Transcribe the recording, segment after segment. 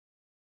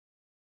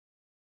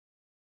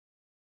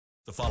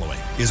The following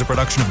is a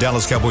production of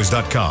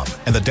DallasCowboys.com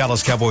and the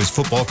Dallas Cowboys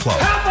Football Club.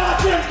 How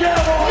about them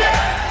Cowboys?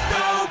 Yeah!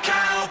 Go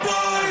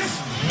Cowboys!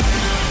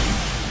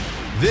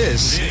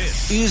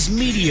 This is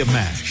Media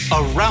Mash, a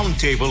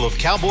roundtable of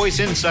Cowboys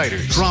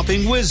insiders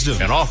dropping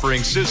wisdom and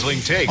offering sizzling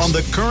takes on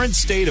the current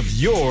state of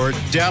your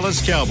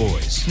Dallas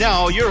Cowboys.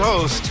 Now, your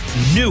host,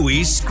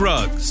 Newy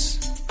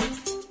Scruggs.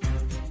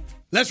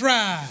 Let's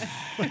ride.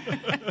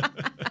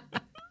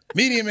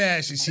 Media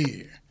Mash is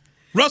here.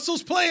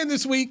 Russell's playing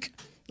this week.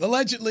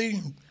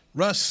 Allegedly,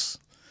 Russ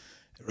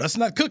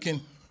not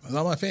cooking. It's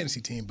on my fantasy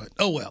team, but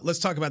oh well. Let's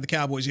talk about the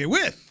Cowboys here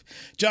with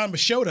John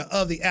Machota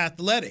of The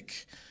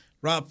Athletic,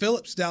 Rob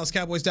Phillips,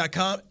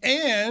 DallasCowboys.com,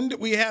 and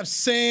we have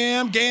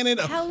Sam Gannon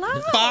of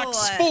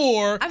Fox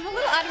 4. I'm a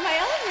little out of my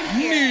element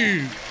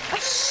here.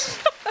 News.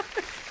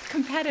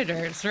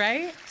 Competitors,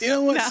 right? You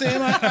know what,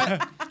 Sam?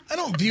 I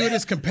don't view it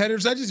as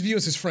competitors. I just view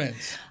us as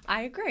friends.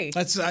 I agree.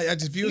 I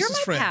just view us as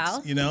friends.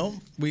 Pal. You know,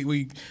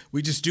 we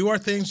just do our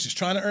things, just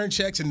trying to earn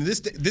checks. And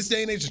this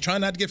day and age, just trying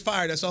not to get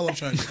fired. That's all I'm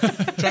trying to do.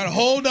 Trying to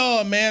hold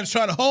on, man. Just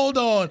trying to hold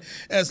on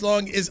as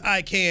long as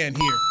I can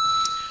here.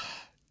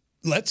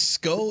 Let's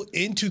go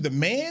into the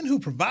man who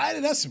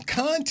provided us some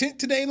content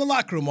today in the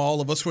locker room.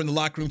 All of us were in the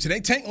locker room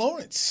today. Tank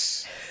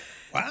Lawrence.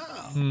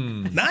 Wow.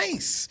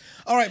 Nice.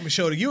 All right,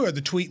 Machota, you are the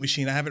tweet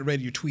machine. I haven't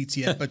read your tweets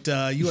yet, but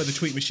you are the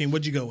tweet machine.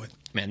 What'd you go with?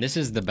 Man, this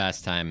is the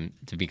best time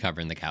to be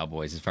covering the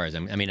Cowboys as far as I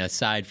mean,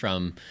 aside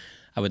from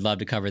I would love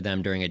to cover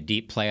them during a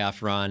deep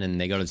playoff run and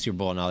they go to the Super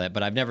Bowl and all that,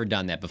 but I've never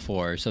done that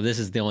before. So this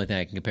is the only thing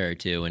I can compare it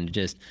to. And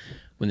just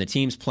when the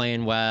team's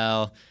playing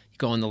well, you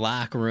go in the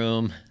locker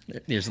room,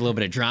 there's a little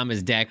bit of drama.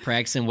 Is Dak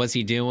practicing? What's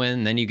he doing?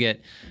 And then you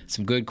get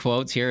some good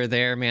quotes here or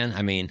there, man.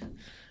 I mean,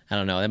 I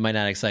don't know. That might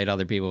not excite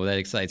other people, but that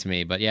excites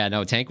me. But yeah,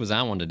 no, Tank was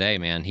on one today,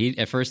 man. He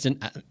at first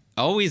didn't.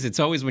 It's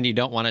always when you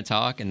don't want to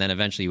talk, and then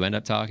eventually you end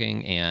up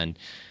talking. And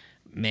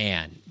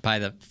man, by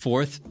the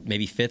fourth,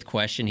 maybe fifth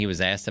question he was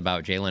asked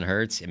about Jalen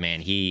Hurts,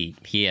 man, he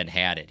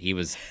had it. He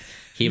was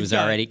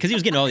already, because he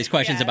was getting all these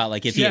questions about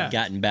like if he had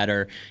gotten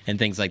better and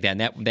things like that.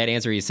 And that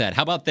answer he said,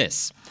 how about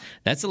this?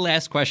 That's the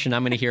last question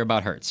I'm going to hear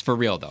about Hurts, for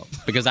real though,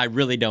 because I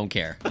really don't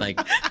care. Like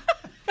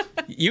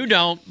you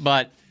don't,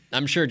 but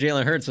I'm sure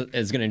Jalen Hurts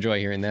is going to enjoy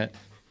hearing that.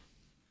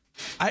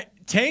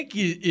 Tank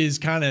is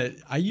kind of,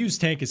 I use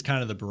Tank as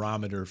kind of the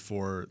barometer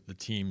for the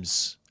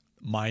team's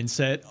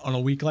mindset on a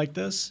week like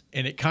this.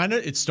 And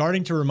it's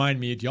starting to remind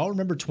me, do y'all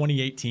remember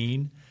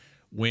 2018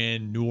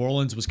 when New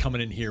Orleans was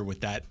coming in here with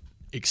that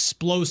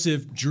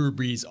explosive Drew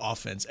Brees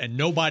offense and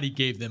nobody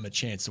gave them a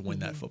chance to win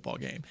that football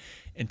game?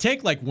 And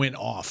Tank went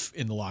off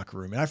in the locker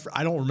room. And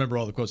I don't remember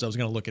all the quotes. I was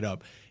going to look it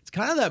up. It's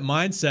kind of that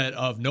mindset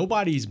of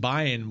nobody's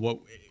buying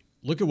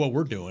look at what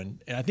we're doing.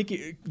 And I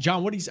think,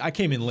 John, I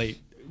came in late.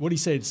 What did he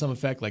say to some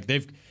effect? Like they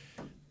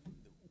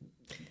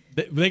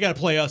got to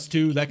play us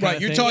too, that kind of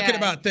thing. Right, you're talking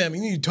about them.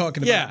 You're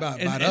talking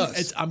about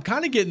us. I'm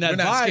kind of getting that vibe.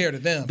 We're not scared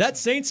of them. That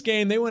Saints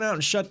game, they went out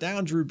and shut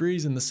down Drew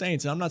Brees and the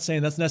Saints. And I'm not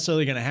saying that's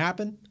necessarily going to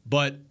happen,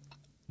 but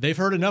they've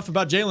heard enough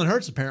about Jalen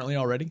Hurts apparently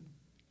already.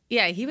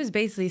 Yeah, he was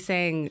basically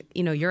saying,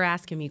 you're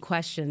asking me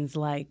questions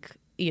like,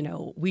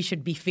 we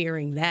should be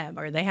fearing them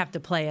or they have to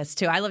play us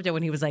too. I loved it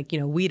when he was like,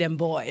 we them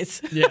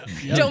boys. Yeah.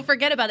 Don't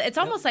forget about it. It's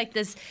almost like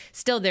there's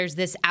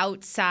this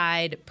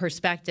outside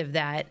perspective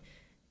that,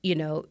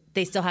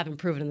 they still haven't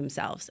proven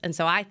themselves. And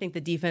so I think the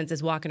defense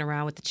is walking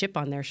around with the chip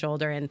on their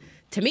shoulder. And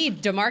to me,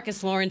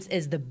 DeMarcus Lawrence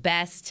is the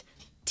best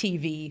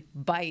TV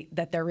bite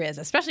that there is,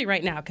 especially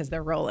right now because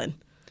they're rolling.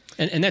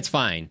 And that's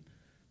fine.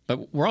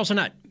 But we're also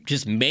not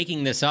just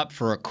making this up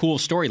for a cool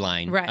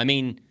storyline. Right. I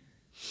mean,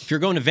 if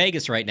you're going to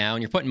Vegas right now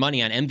and you're putting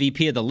money on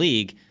MVP of the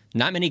league,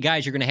 not many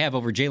guys you're going to have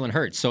over Jalen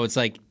Hurts. So it's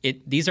like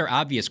these are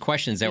obvious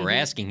questions that we're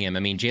asking him. I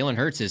mean, Jalen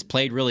Hurts has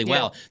played really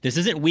well. This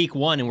isn't week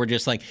one and we're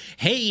just like,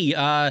 hey,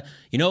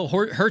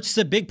 Hurts is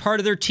a big part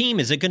of their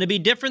team. Is it going to be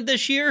different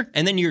this year?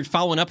 And then you're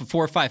following up with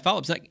 4 or 5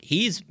 follow-ups. Like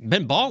he's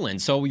been balling.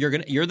 So you're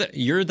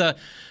the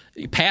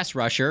pass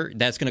rusher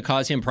that's going to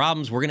cause him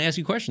problems. We're going to ask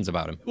you questions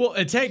about him. Well,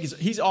 and Tank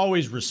he's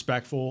always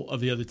respectful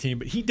of the other team,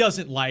 but he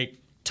doesn't like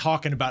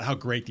talking about how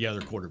great the other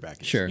quarterback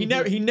is. Sure. He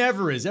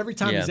never is. Every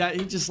time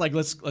he's just like,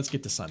 let's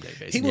get to Sunday,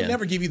 basically. He will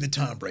never give you the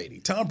Tom Brady.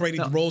 Tom Brady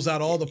rolls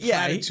out all the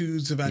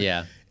platitudes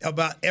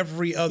about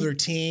every other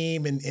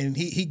team, and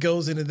he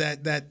goes into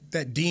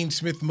that Dean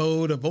Smith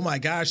mode of, oh my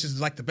gosh, this is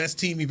like the best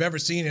team you've ever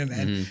seen,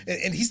 and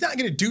he's not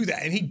going to do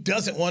that, and he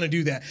doesn't want to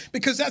do that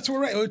because that's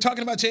where we're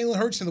talking about Jalen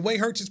Hurts and the way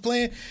Hurts is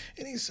playing,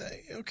 and he's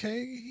like,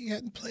 okay, he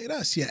hadn't played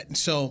us yet, and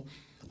so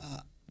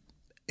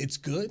it's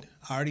good.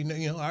 I already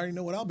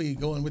know what I'll be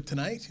going with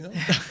tonight. On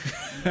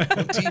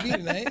TV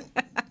tonight.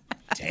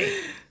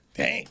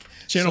 Dang.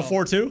 Channel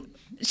 4 too.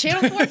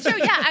 Channel 4 too.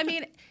 Yeah, I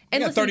mean.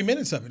 And got 30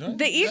 minutes of it, right?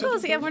 The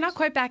Eagles, we're not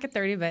quite back at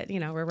 30, but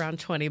we're around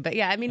 20. But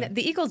yeah, I mean,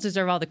 the Eagles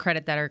deserve all the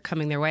credit that are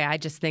coming their way. I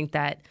just think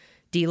that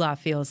D-Law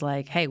feels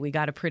like, hey, we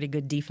got a pretty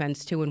good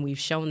defense too, and we've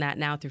shown that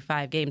now through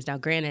 5 games. Now,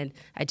 granted,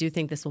 I do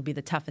think this will be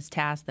the toughest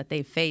task that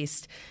they've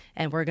faced,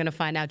 and we're going to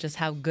find out just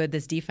how good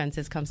this defense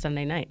is come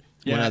Sunday night.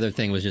 Yeah. One other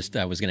thing was just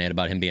I was going to add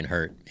about him being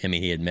hurt. I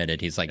mean, he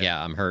admitted, he's like,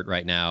 yeah, I'm hurt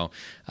right now.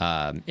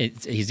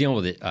 He's dealing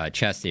with a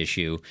chest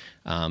issue,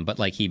 but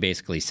like he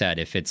basically said,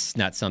 if it's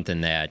not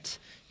something that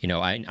I'm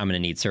going to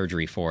need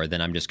surgery for, then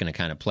I'm just going to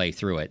kind of play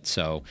through it.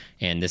 So,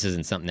 and this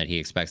isn't something that he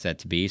expects that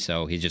to be,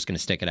 so he's just going to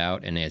stick it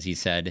out. And as he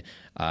said,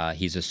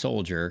 he's a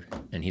soldier,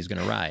 and he's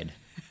going to ride.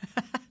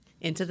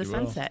 Into the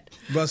sunset.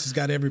 Russ has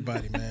got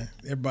everybody, man.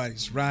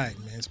 Everybody's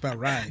riding, man. It's about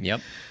riding. Yep.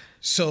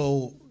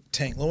 So,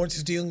 Tank Lawrence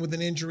is dealing with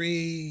an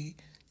injury.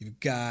 You've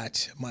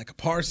got Micah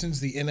Parsons,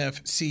 the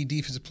NFC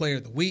Defensive Player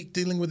of the Week,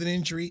 dealing with an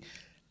injury.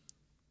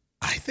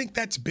 I think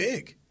that's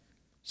big.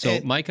 So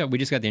Micah, we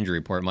just got the injury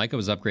report. Micah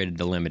was upgraded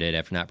to limited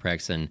after not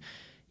practicing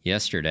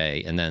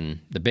yesterday. And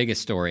then the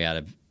biggest story out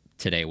of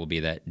today will be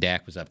that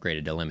Dak was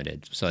upgraded to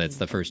limited. So that's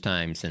the first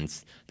time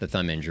since the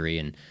thumb injury.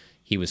 And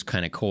he was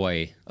kind of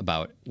coy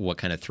about what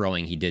kind of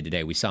throwing he did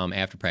today. We saw him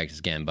after practice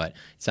again, but it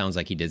sounds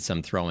like he did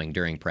some throwing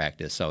during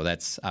practice. So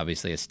that's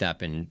obviously a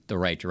step in the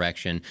right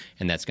direction.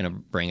 And that's going to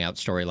bring out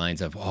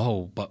storylines of,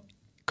 but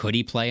could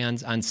he play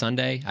on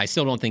Sunday? I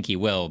still don't think he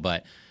will,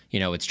 but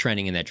it's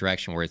trending in that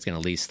direction where it's going to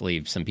at least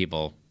leave some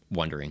people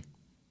wondering.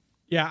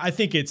 Yeah, I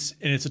think it's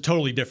a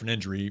totally different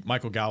injury.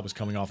 Michael Gallup was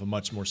coming off a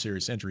much more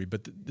serious injury,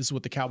 but this is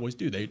what the Cowboys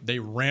do. They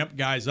ramp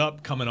guys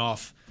up coming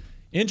off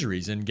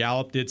injuries, and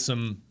Gallup did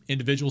some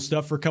individual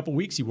stuff for a couple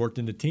weeks. He worked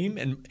in the team,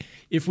 and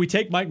if we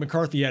take Mike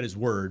McCarthy at his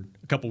word,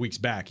 a couple weeks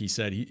back he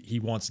said he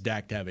wants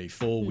Dak to have a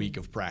full week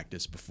of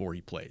practice before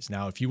he plays.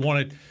 Now, if you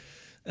want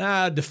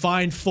to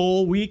define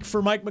full week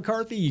for Mike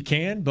McCarthy, you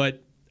can,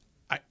 but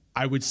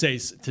I would say,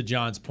 to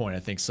John's point, I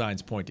think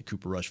signs point to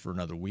Cooper Rush for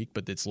another week,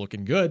 but it's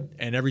looking good.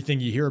 And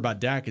everything you hear about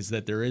Dak is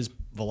that there is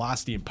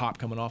velocity and pop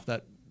coming off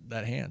that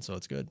hand, so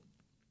it's good.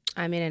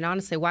 I mean, and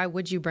honestly, why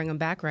would you bring him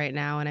back right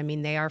now? And I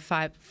mean, they are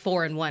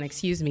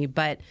 4-1,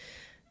 but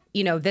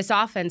this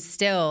offense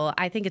still,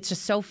 I think it's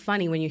just so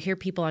funny when you hear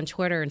people on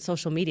Twitter and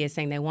social media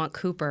saying they want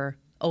Cooper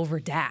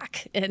over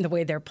Dak in the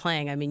way they're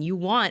playing. I mean, you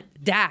want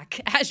Dak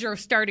as your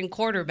starting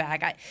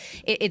quarterback.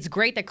 It's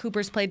great that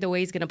Cooper's played the way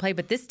he's going to play,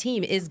 but this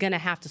team is going to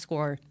have to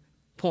score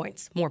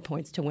more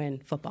points to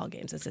win football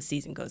games as the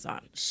season goes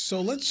on.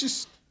 So let's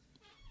just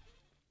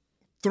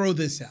throw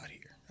this out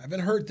here. I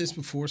haven't heard this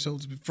before, so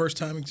it's the first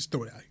time we just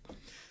throw it out here.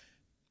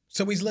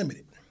 So he's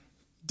limited.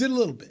 Did a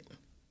little bit.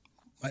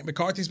 Mike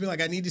McCarthy's been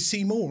like, I need to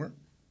see more.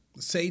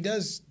 Let's say he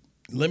does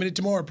limited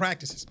to more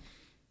practices.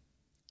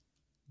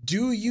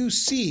 Do you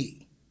see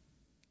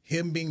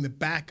him being the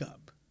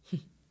backup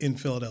in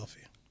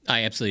Philadelphia?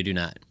 I absolutely do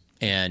not.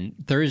 And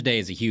Thursday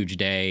is a huge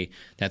day.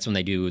 That's when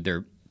they do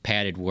their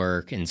padded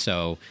work. And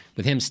so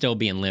with him still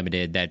being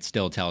limited, that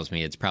still tells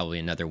me it's probably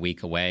another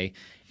week away.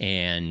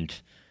 And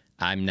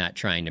I'm not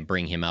trying to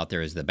bring him out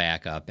there as the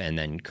backup and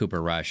then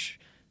Cooper Rush,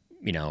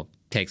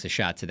 takes a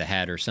shot to the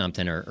head or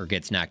something or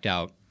gets knocked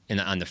out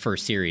on the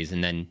first series,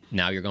 and then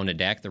now you're going to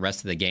Dak the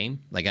rest of the game?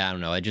 Like, I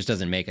don't know. It just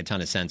doesn't make a ton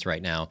of sense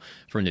right now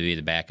for him to be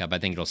the backup. I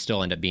think it'll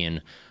still end up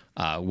being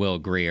Will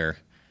Grier,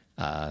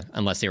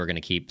 unless they were going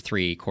to keep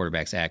 3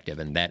 quarterbacks active,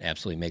 and that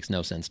absolutely makes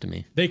no sense to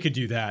me. They could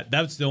do that.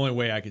 That's the only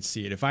way I could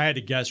see it. If I had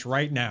to guess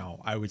right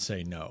now, I would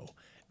say no.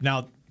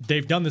 Now,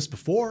 they've done this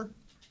before.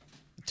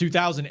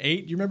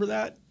 2008, you remember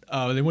that?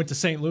 They went to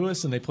St.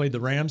 Louis and they played the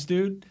Rams,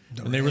 dude.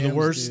 And they were the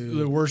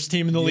worst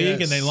team in the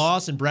league, and they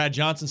lost, and Brad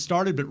Johnson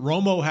started, but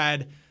Romo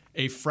had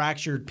a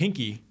fractured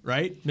pinky,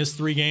 right? Missed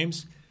 3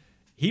 games.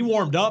 He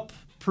warmed up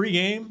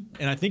pregame,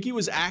 and I think he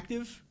was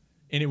active.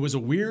 And it was a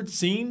weird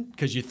scene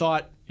because you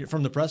thought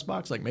from the press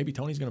box, like, maybe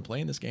Tony's going to play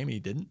in this game, and he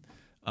didn't.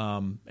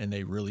 And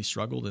they really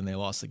struggled, and they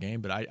lost the game.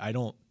 But I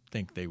don't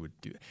think they would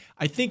do it.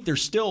 I think they're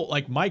still,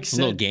 like Mike said,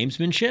 a little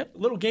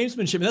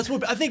gamesmanship. And that's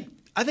what I think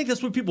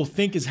that's what people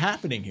think is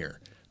happening here.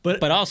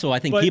 But also, I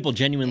think people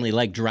genuinely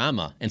like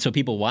drama, and so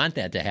people want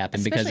that to happen.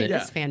 Especially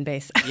because this fan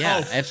base.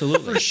 Yeah,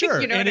 absolutely, for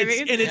sure. You know what I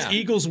mean? And it's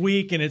Eagles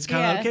week, and it's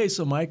kind of okay.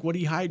 So, Mike, what are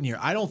you hiding here?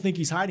 I don't think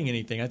he's hiding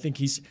anything. I think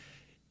he's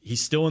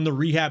still in the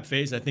rehab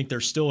phase. I think they're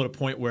still at a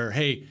point where,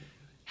 hey,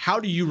 how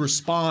do you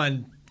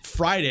respond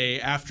Friday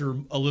after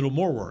a little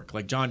more work,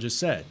 like John just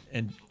said?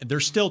 And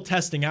they're still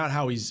testing out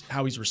how he's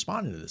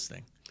responding to this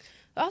thing.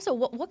 Also,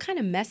 what kind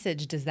of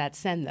message does that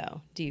send,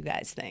 though, do you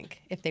guys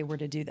think, if they were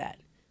to do that?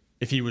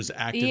 If he was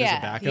active as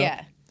a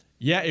backup?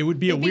 Yeah, it would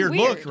be It'd a weird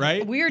look,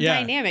 right? Weird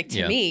dynamic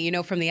to me,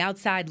 from the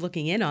outside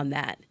looking in on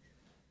that.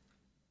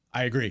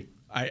 I agree.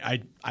 I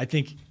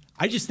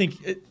just think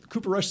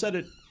Cooper Rush said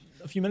it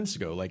a few minutes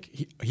ago. Like,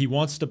 he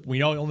wants to.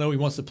 We all know he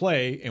wants to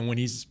play, and when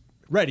he's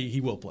ready, he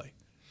will play.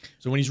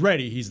 So when he's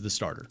ready, he's the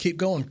starter. Keep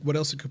going. What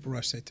else did Cooper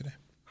Rush say today?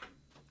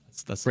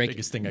 That's the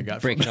biggest thing I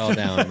got. Break it all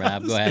down,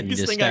 Rob. Go ahead and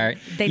just start.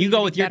 You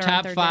go with your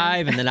top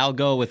 5, and then I'll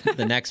go with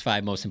the next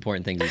 5 most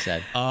important things you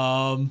said.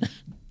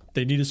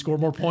 They need to score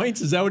more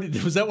points. Was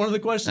that one of the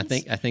questions?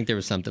 I think there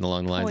was something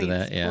along the lines of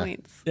that. Yeah.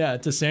 Points. Yeah,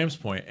 to Sam's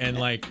point, and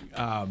I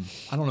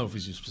don't know if we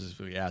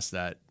specifically asked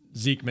that.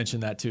 Zeke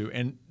mentioned that too,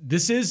 and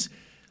this is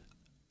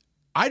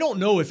I don't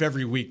know if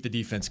every week the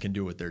defense can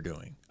do what they're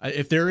doing.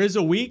 If there is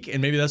a week,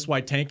 and maybe that's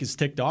why Tank is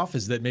ticked off,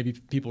 is that maybe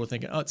people are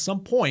thinking, at some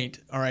point,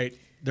 all right,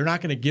 they're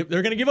going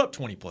to give up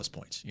 20 plus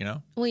points, you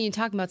know? Well, you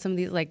talk about some of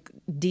these, like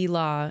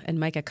D-Law and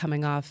Micah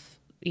coming off,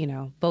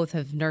 both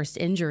have nursed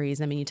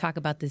injuries. I mean, you talk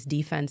about this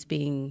defense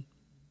being,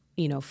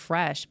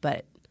 fresh,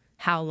 but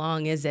how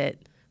long is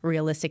it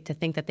realistic to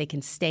think that they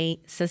can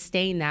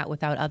sustain that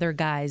without other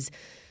guys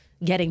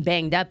getting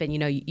banged up? And,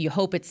 you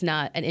hope it's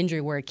not an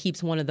injury where it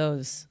keeps one of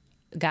those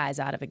guys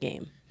out of a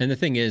game. And the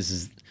thing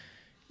is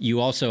you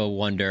also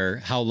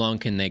wonder how long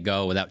can they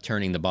go without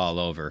turning the ball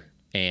over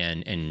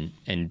and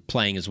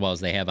playing as well as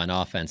they have on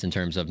offense in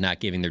terms of not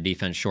giving their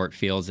defense short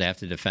fields they have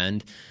to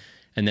defend.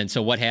 And then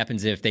so what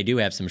happens if they do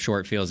have some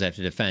short fields they have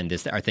to defend?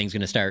 Are things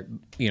going to start,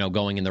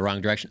 going in the wrong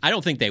direction? I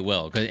don't think they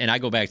will. And I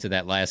go back to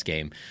that last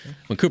game.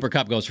 When Cooper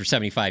Kupp goes for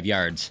 75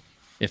 yards,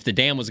 if the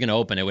dam was going to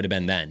open, it would have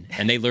been then.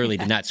 And they literally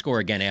did not score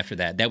again after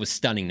that. That was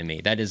stunning to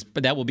me.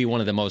 That will be one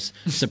of the most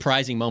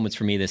surprising moments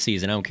for me this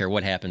season. I don't care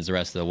what happens the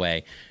rest of the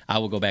way. I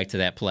will go back to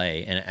that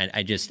play. And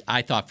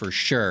I thought for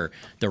sure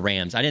the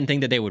Rams, I didn't think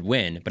that they would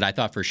win, but I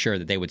thought for sure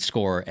that they would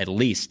score at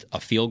least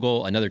a field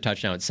goal, another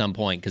touchdown at some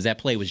point, because that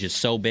play was just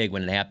so big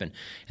when it happened.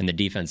 And the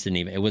defense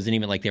it wasn't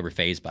even like they were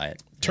fazed by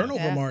it.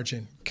 Turnover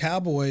margin.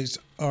 Cowboys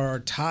are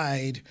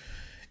tied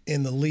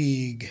in the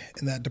league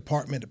in that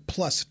department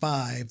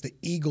 +5. The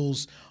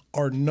Eagles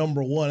are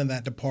number 1 in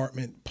that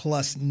department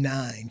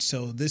 +9.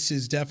 So this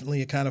is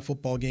definitely a kind of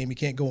football game. You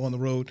can't go on the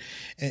road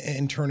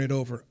and turn it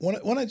over.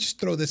 Want to just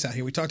throw this out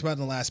here. We talked about it in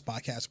the last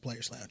podcast,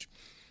 Players Lounge.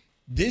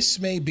 This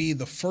may be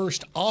the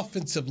first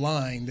offensive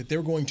line that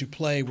they're going to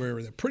play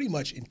where they're pretty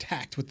much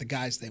intact with the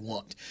guys they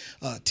want.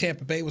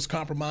 Tampa Bay was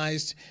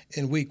compromised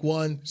in week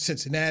 1.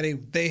 Cincinnati,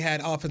 they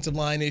had offensive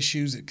line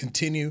issues that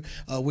continue.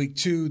 Week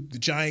 2, the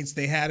Giants,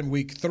 they had them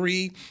week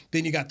 3.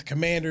 Then you got the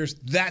Commanders.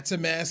 That's a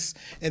mess.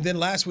 And then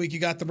last week you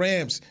got the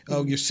Rams.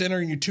 Your center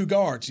and your 2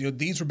 guards.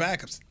 These were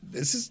backups.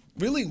 This is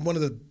really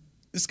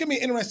It's going to be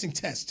an interesting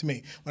test to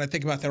me when I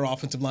think about their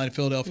offensive line in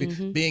Philadelphia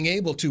being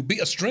able to be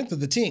a strength of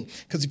the team.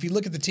 Because if you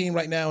look at the team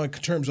right now in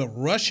terms of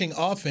rushing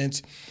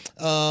offense,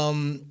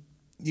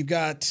 you've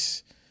got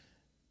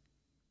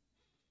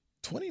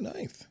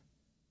 29th.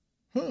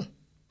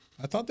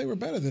 I thought they were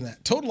better than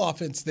that. Total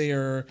offense,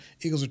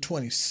 Eagles are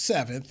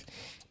 27th.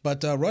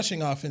 But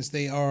rushing offense,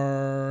 they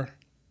are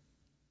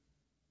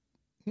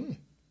is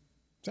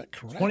that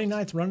correct?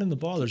 29th running the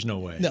ball? There's no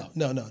way. No.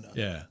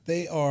 Yeah.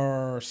 They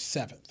are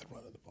 7th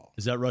running the ball.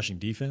 Is that rushing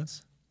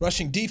defense?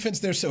 Rushing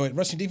defense,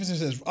 rushing defense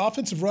says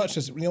offensive rush.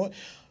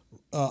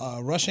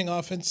 Rushing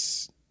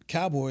offense,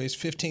 Cowboys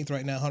 15th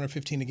right now,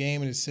 115 a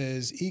game, and it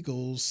says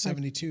Eagles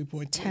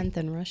 72.2. 10th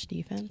in rush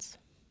defense.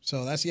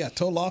 So that's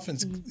total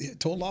offense.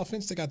 Total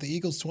offense, they got the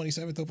Eagles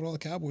 27th overall, the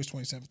Cowboys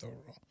 27th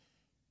overall.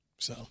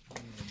 So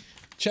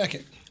check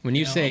it. When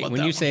you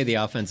say the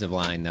offensive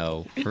line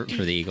though for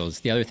the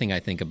Eagles, the other thing I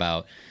think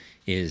about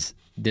is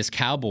this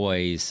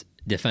Cowboys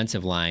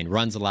defensive line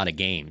runs a lot of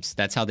games.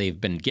 That's how they've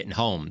been getting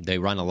home. They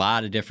run a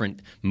lot of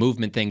different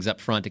movement things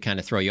up front to kind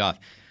of throw you off.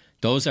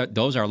 Those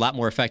are a lot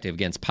more effective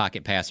against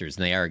pocket passers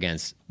than they are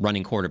against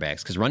running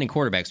quarterbacks. Because running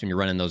quarterbacks, when you're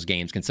running those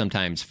games, can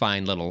sometimes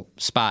find little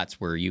spots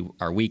where you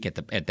are weak at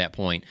that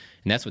point.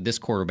 And that's what this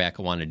quarterback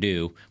will want to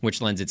do,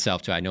 which lends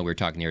itself to, I know we were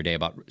talking the other day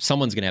about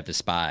someone's going to have to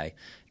spy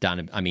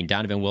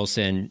Donovan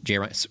Wilson,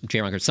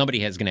 Jalen Hurts.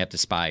 Somebody is going to have to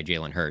spy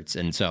Jalen Hurts.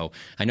 And so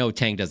I know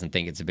Tank doesn't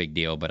think it's a big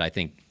deal, but I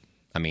think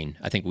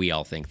we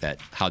all think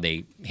that how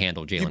they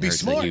handle Jalen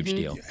Hurts is a huge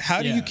deal.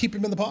 How do you keep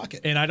him in the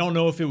pocket? And I don't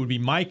know if it would be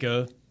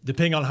Micah,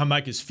 depending on how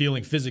Micah's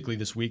feeling physically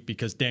this week,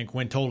 because Dan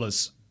Quinn told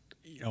us,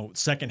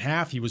 second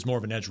half he was more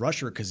of an edge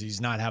rusher because he's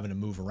not having to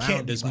move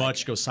around as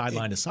much, go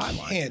sideline to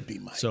sideline. Can't be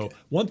Micah. So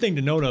one thing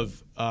to note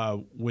of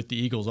with the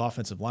Eagles'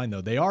 offensive line,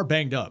 though, they are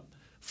banged up.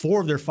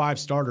 4 of their 5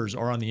 starters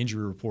are on the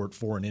injury report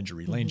for an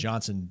injury. Lane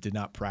Johnson did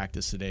not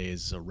practice today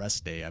as a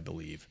rest day, I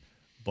believe.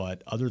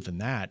 But other than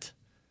that,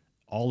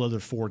 all other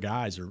 4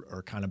 guys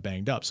are kind of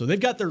banged up. So they've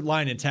got their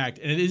line intact,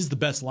 and it is the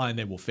best line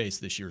they will face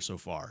this year so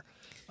far.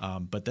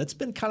 But that's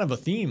been kind of a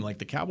theme. Like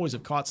the Cowboys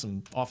have caught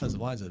some offensive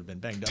lines that have been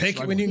banged up. Take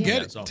it when you can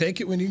get it.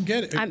 Take it when you can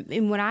get it.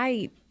 And when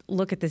I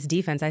look at this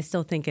defense, I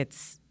still think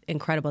it's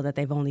incredible that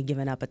they've only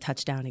given up a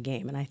touchdown a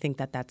game, and I think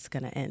that that's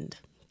going to end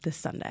this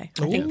Sunday.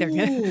 I think they're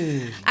going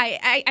to.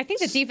 I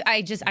think the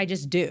I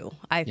just do.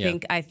 I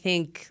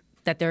think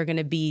that they're going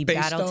to be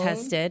battle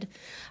tested.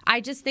 I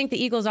just think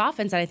the Eagles'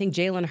 offense, and I think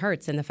Jalen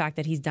Hurts, and the fact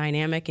that he's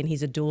dynamic and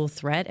he's a dual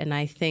threat, and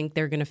I think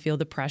they're going to feel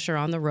the pressure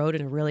on the road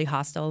in a really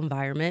hostile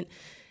environment.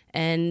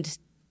 And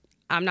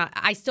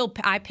I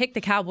picked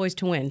the Cowboys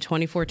to win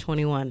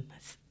 24-21.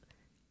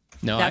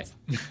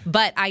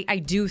 But I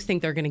do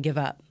think they're going to give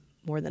up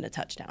more than a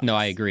touchdown. No,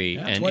 I agree.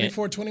 Yeah,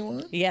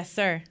 24-21? Yes,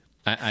 sir.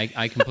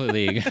 I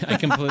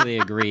completely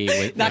agree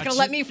with. Not going to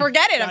let me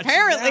forget it.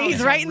 Apparently,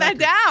 he's writing that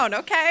down.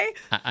 Okay.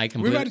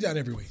 We write it down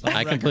every week.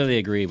 I completely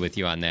agree with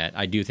you on that.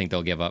 I do think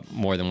they'll give up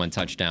more than one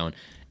touchdown.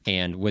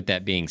 And with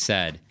that being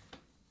said,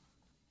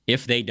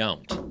 if they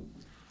don't,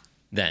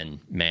 then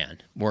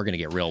man, we're going to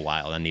get real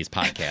wild on these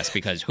podcasts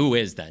because who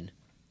is then?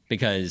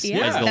 Because is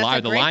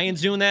the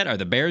Lions doing that? Are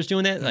the Bears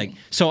doing that? Like,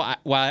 so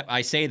while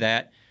I say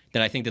that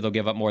I think that they'll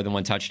give up more than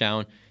one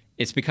touchdown,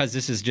 it's because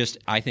this is just,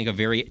 I think, a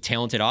very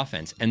talented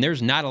offense. And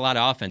there's not a lot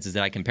of offenses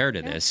that I compare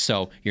to this.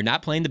 So you're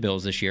not playing the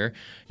Bills this year,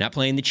 not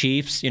playing the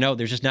Chiefs.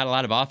 There's just not a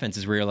lot of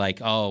offenses where you're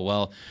like, oh,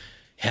 well,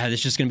 yeah, this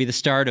is just going to be the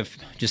start of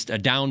just a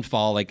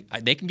downfall. Like,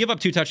 they can give up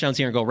 2 touchdowns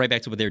here and go right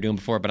back to what they were doing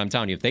before. But I'm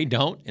telling you, if they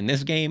don't in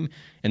this game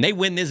and they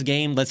win this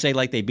game, let's say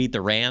like they beat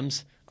the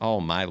Rams, oh,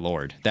 my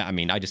Lord.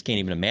 I just can't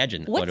even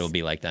imagine what it'll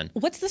be like then.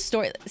 What's the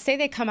story? Say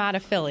they come out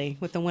of Philly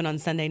with the win on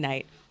Sunday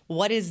night.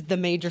 What is the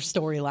major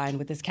storyline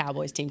with this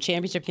Cowboys team?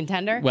 Championship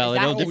contender? Well, is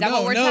that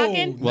what we're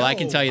talking? Well, I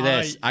can tell you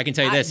this.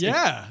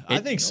 Yeah, I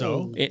think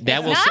so.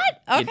 That will not?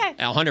 Okay.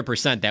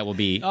 100% that will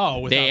be.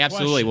 Oh, they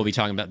absolutely will be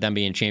talking about them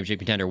being championship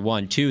contender.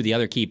 1, 2. The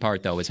other key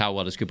part though is how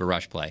well does Cooper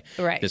Rush play?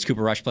 Right. Does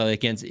Cooper Rush play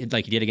like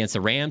he did against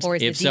the Rams? Or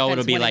is if the so,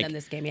 it'll be like in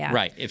this game, yeah.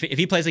 Right. If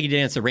he plays like he did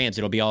against the Rams,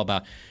 it'll be all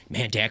about,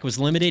 man, Dak was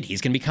limited.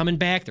 He's going to be coming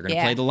back. They're going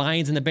to play the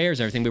Lions and the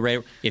Bears and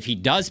everything. If he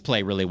does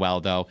play really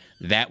well though,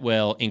 that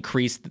will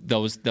increase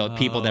the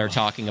people that are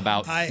talking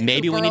about.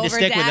 Maybe we need to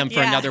stick with them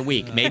for another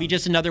week. Maybe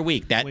just another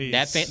week.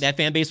 That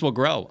fan base will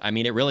grow. I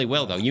mean, it really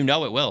will, though.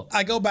 It will.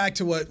 I go back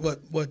to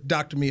what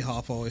Dr.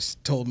 Mehoff always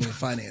told me in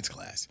finance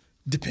class.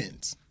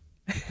 Depends.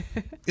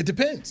 It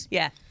depends.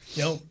 Yeah.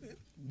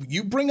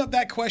 You bring up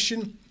that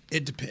question,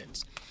 it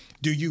depends.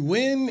 Do you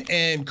win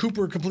and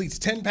Cooper completes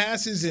 10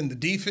 passes and the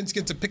defense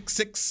gets a pick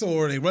 6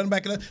 or they run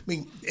back?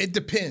 It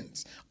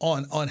depends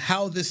on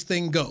how this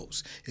thing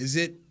goes. Is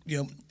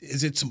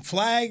it some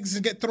flags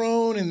that get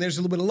thrown and there's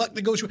a little bit of luck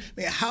that goes?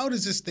 How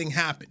does this thing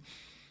happen?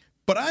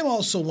 But I'm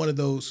also one of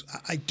those,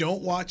 I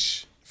don't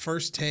watch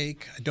First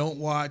Take. I don't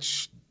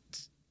watch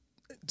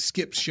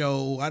Skip's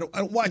show. I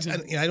don't watch. I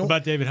don't. What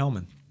about David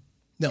Hellman?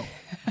 No.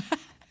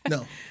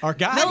 Our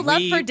guy. No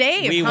love for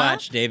Dave. We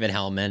watch David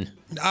Hellman.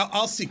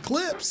 I'll see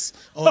clips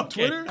on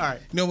Twitter. All right.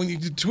 When you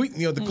tweet,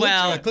 the clips.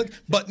 I click.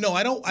 But no,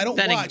 I don't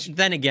watch.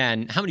 Then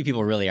again, how many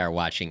people really are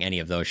watching any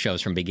of those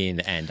shows from beginning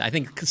to end? I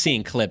think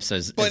seeing clips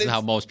is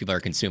how most people are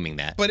consuming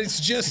that. But it's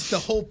just the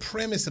whole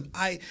premise of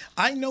I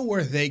know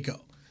where they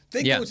go.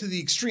 They go to the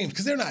extremes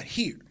because they're not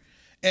here.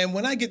 And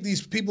when I get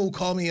these people who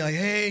call me like,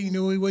 hey, what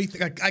do you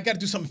think? I got to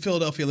do something in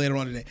Philadelphia later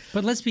on today.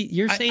 But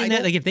you're saying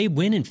that like if they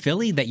win in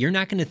Philly, that you're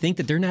not going to think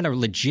that they're not a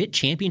legit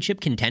championship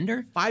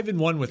contender?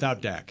 5-1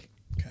 without Dak.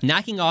 Okay.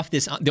 Knocking off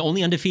the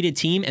only undefeated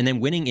team and then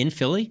winning in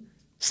Philly?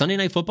 Sunday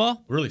Night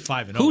Football? Really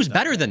 5-0. Who's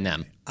better than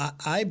them?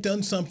 I've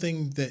done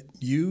something that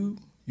you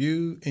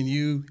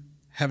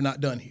have not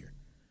done here.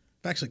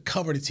 I've actually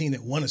covered a team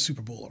that won a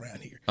Super Bowl around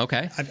here.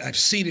 Okay. I've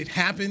seen it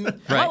happen.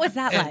 Right. What was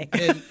that like?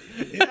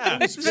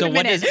 So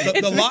what is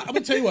I'm going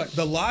to tell you what,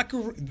 the locker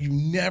room, you've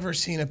never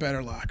seen a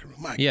better locker room.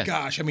 My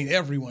gosh,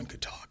 everyone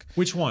could talk.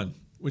 Which one?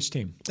 Which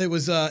team? It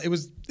was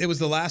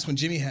the last one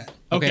Jimmy had.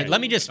 Okay, let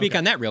me just speak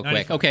on that real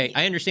quick. 95. Okay,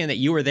 I understand that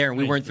you were there and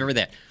we weren't for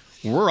that.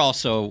 We're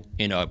also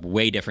in a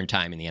way different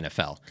time in the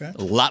NFL. Okay.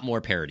 A lot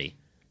more parity.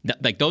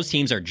 Like those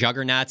teams are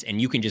juggernauts, and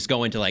you can just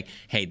go into like,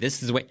 hey,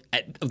 this is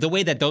the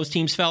way that those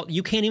teams felt.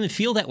 You can't even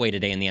feel that way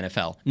today in the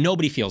NFL.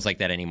 Nobody feels like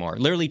that anymore.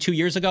 Literally 2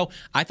 years ago,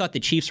 I thought the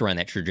Chiefs were on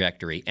that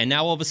trajectory, and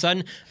now all of a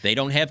sudden they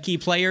don't have key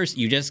players.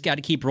 You just got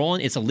to keep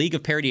rolling. It's a league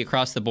of parity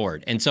across the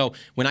board. And so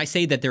when I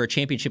say that they're a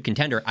championship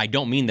contender, I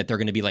don't mean that they're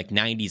going to be like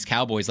 90s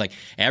Cowboys, like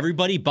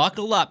everybody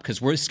buckle up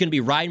because we're just going to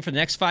be riding for the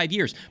next 5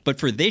 years. But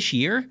for this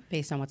year,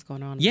 based on what's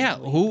going on,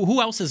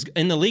 who else is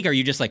in the league? Are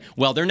you just like,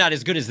 well, they're not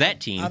as good as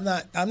that team?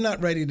 I'm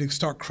not ready to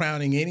start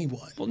crowning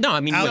anyone. Well, no, I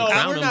mean,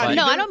 crown them.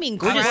 No, I don't mean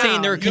crown. We're just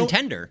saying they're a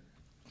contender.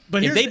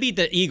 But if they beat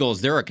the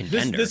Eagles, they're a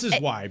contender. This is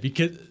why.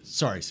 Because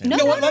sorry, Sam. No.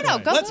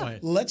 Go.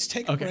 Let's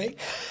take a break.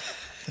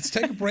 Let's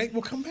take a break.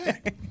 We'll come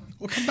back.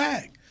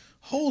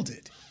 Hold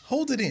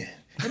it in.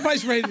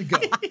 Everybody's ready to go.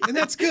 And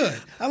that's good.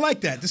 I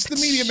like that. This is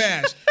the Media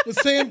Mash with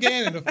Sam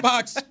Gannon of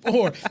Fox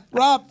 4,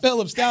 Rob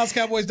Phillips,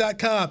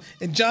 DallasCowboys.com,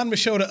 and John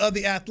Machota of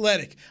The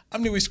Athletic.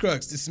 I'm Newy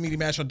Scruggs. This is Media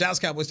Mash on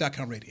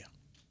DallasCowboys.com radio.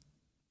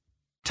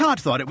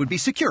 Todd thought it would be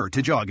secure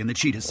to jog in the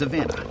cheetah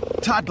savanna.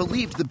 Todd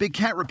believed the big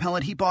cat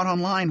repellent he bought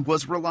online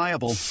was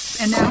reliable.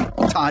 And now,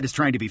 Todd is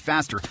trying to be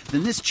faster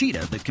than this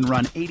cheetah that can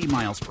run 80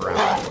 miles per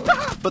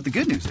hour. But the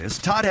good news is,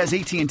 Todd has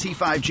AT&T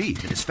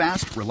 5G that is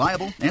fast,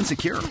 reliable, and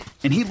secure.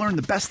 And he learned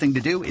the best thing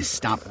to do is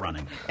stop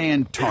running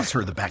and toss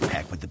her the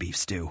backpack with the beef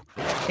stew.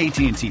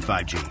 AT&T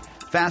 5G.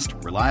 Fast,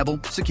 reliable,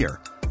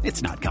 secure.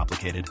 It's not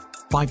complicated.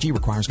 5G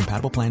requires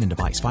compatible plan and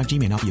device. 5G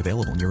may not be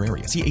available in your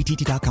area. See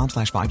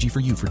att.com/5G for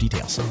you for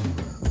details.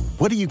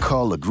 What do you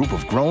call a group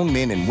of grown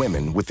men and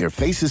women with their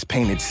faces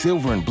painted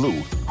silver and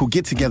blue who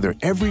get together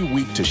every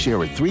week to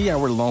share a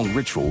 3-hour-long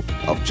ritual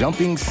of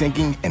jumping,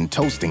 singing, and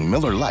toasting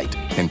Miller Lite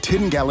and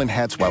 10-gallon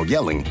hats while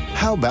yelling,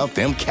 "How about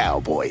them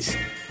Cowboys?"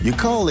 You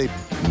call it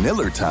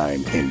Miller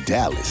Time in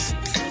Dallas.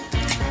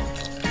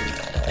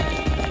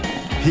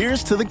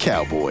 Here's to the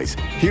Cowboys.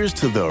 Here's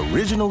to the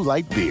original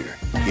light beer.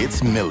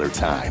 It's Miller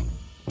Time.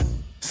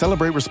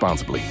 Celebrate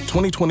responsibly.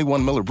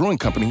 2021 Miller Brewing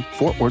Company,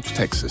 Fort Worth,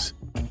 Texas.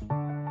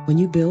 When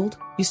you build,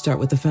 you start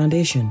with the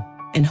foundation.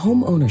 And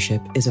home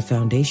ownership is a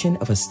foundation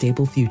of a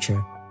stable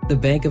future. The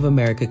Bank of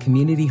America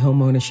Community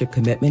Homeownership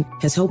Commitment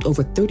has helped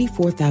over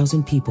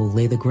 34,000 people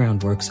lay the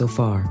groundwork so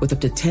far, with up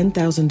to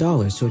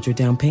 $10,000 towards your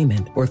down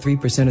payment or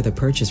 3% of the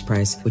purchase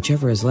price,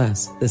 whichever is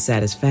less. The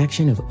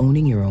satisfaction of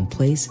owning your own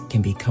place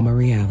can become a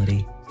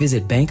reality.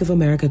 Visit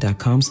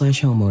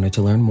bankofamerica.com/homeowner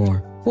to learn more.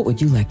 What would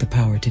you like the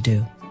power to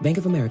do? Bank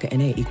of America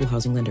N.A. Equal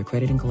Housing Lender.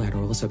 Credit and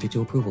collateral is subject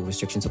to approval.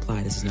 Restrictions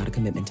apply. This is not a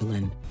commitment to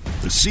lend.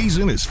 The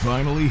season is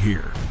finally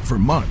here. For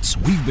months,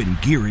 we've been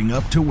gearing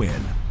up to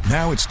win.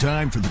 Now it's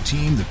time for the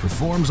team that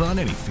performs on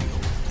any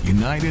field.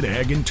 United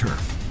Ag and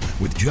Turf.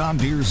 With John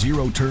Deere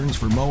zero turns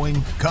for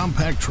mowing,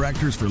 compact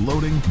tractors for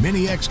loading,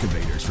 mini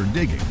excavators for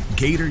digging,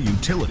 Gator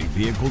utility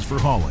vehicles for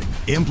hauling,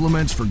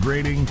 implements for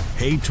grading,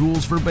 hay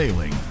tools for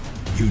baling.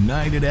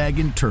 United Ag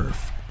and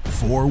Turf.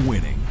 For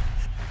winning.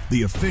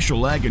 The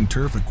official Ag and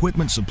Turf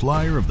equipment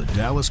supplier of the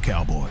Dallas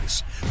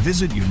Cowboys.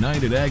 Visit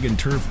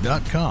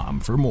UnitedAgAndTurf.com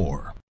for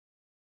more.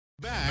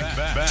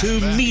 Back to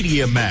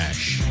Media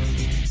Mash.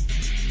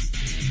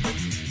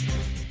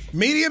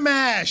 Media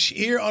Mash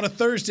here on a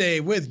Thursday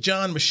with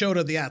John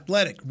Machota, The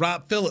Athletic,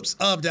 Rob Phillips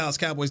of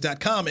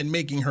DallasCowboys.com, and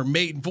making her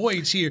maiden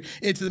voyage here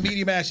into the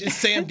Media Mash is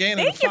Sam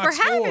Gannon of Fox 4. Thank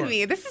you for having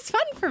me. This is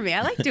fun for me.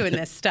 I like doing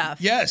this stuff.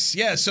 Yes.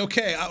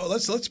 Okay.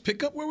 Let's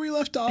pick up where we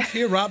left off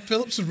here. Rob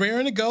Phillips was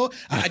raring to go.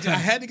 I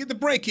had to get the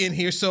break in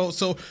here,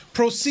 so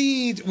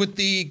proceed with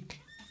the.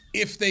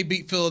 If they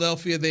beat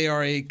Philadelphia, they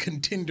are a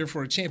contender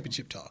for a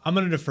championship talk. I'm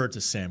going to defer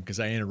to Sam because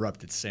I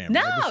interrupted Sam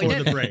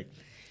before the break.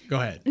 Go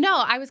ahead. No,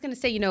 I was going to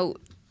say,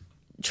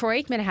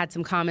 Troy Aikman had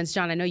some comments,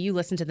 John. I know you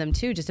listened to them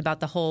too, just about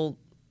the whole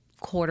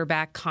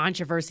quarterback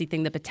controversy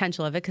thing, the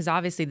potential of it, because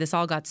obviously this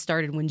all got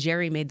started when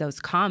Jerry made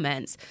those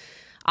comments.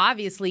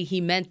 Obviously,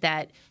 he meant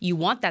that you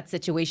want that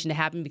situation to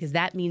happen because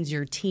that means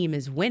your team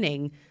is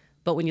winning.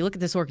 But when you look at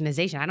this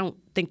organization, I don't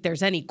think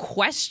there's any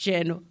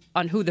question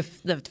on who the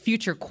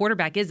future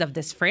quarterback is of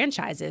this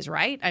franchise is,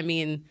 right? I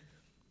mean,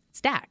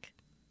 it's Dak.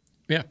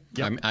 Yeah,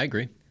 yep. I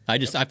agree. I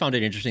found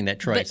it interesting that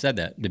Troy said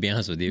that, to be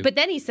honest with you. But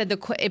then he said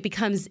it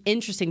becomes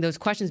interesting. Those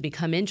questions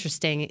become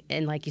interesting.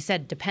 And like you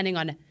said, depending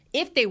on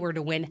if they were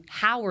to win,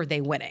 how are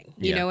they winning?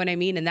 You know what I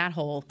mean? And that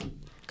whole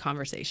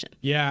conversation.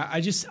 Yeah,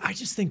 I just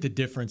think the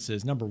difference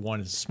is, number one,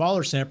 is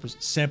smaller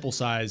sample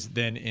size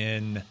than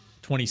in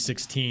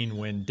 2016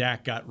 when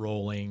Dak got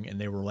rolling and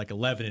they were like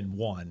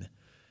 11-1.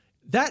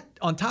 That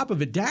on top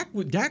of it, Dak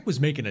was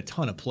making a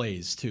ton of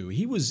plays too.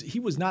 He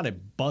was not a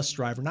bus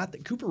driver. Not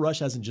that Cooper Rush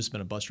hasn't just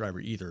been a bus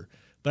driver either.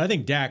 But I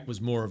think Dak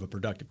was more of a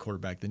productive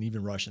quarterback than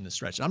even Rush in the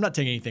stretch. I'm not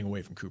taking anything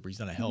away from Cooper. He's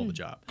done a hell of a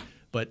job.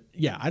 But,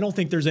 yeah, I don't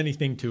think there's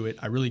anything to it.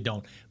 I really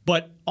don't.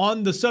 But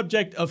on the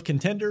subject of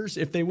contenders,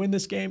 if they win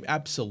this game,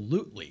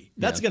 absolutely.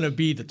 That's going to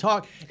be the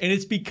talk. And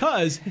it's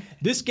because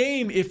this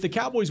game, if the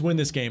Cowboys win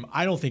this game,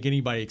 I don't think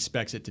anybody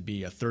expects it to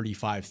be a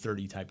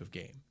 35-30 type of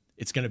game.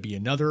 It's going to be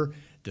another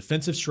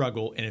defensive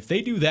struggle. And if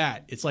they do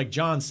that, it's like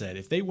John said,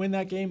 if they win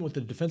that game with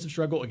the defensive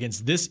struggle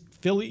against this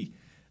Philly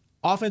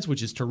offense,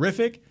 which is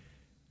terrific,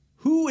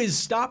 who is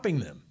stopping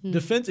them?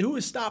 Who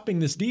is stopping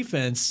this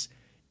defense?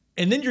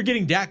 And then you're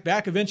getting Dak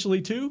back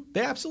eventually too.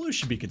 They absolutely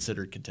should be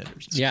considered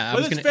contenders. Yeah,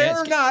 whether it's fair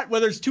or not,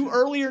 whether it's too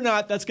early or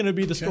not, that's going to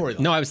be the story.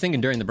 No, I was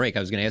thinking during the break, I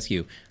was going to ask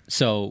you.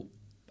 So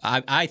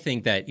I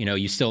think that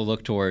you still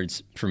look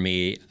towards, for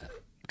me,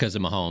 because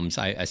of Mahomes.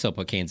 I still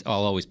put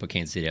I'll always put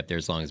Kansas City up there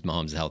as long as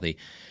Mahomes is healthy.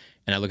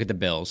 And I look at the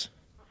Bills,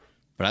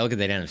 but I look at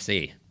that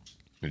NFC.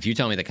 If you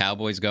tell me the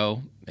Cowboys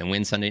go and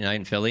win Sunday night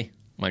in Philly,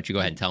 why don't you go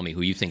ahead and tell me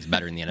who you think's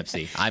better in the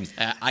NFC?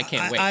 I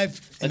can't wait.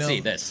 Let's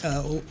see this.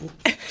 To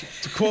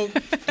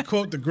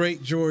quote the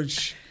great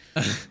George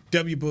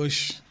W.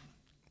 Bush,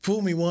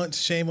 "Fool me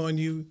once, shame on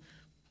you.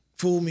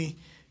 Fool me,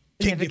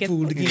 can't get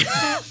fooled again."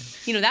 That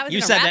was in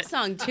a rap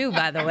song too,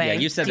 by the way. Yeah,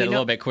 you said that a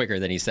little bit quicker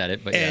than he said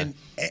it, but and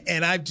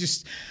I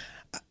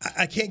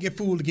can't get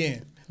fooled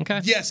again. Okay.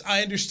 Yes,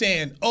 I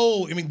understand.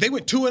 They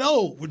went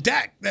 2-0 with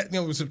Dak. That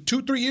was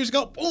 2-3 years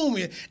ago. Boom.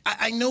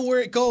 I know where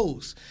it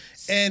goes.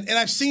 And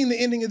I've seen the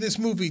ending of this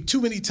movie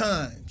too many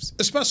times,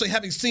 especially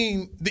having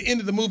seen the end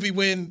of the movie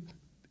when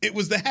it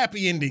was the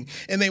happy ending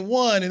and they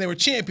won and they were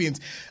champions.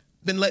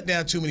 Been let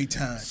down too many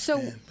times.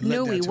 So,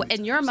 Nui,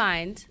 in your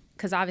mind,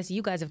 because obviously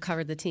you guys have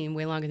covered the team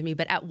way longer than me,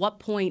 but at what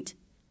point,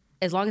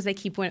 as long as they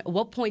keep winning, at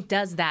what point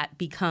does that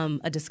become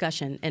a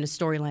discussion and a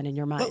storyline in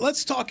your mind?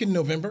 Let's talk in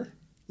November.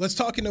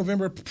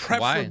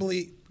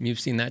 Preferably. Why? You've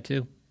seen that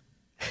too.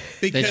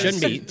 Because they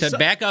shouldn't be. To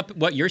back up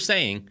what you're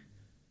saying,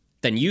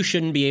 then you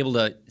shouldn't be able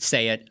to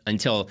say it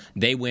until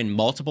they win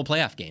multiple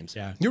playoff games.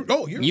 Yeah.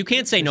 You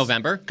can't say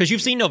November because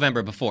you've seen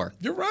November before.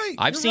 You're right.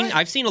 I've seen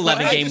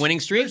 11-game winning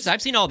streaks.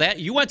 I've seen all that.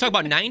 You want to talk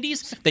about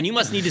 90s? Then you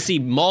must need to see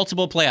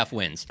multiple playoff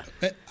wins.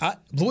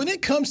 When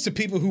it comes to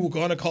people who are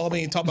going to call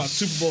me and talk about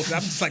Super Bowls,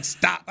 I'm just like,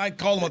 stop. I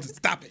call them on to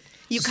stop it.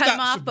 You cut them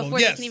off before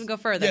they can even go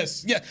further.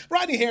 Yes, yeah.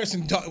 Rodney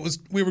Harrison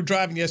we were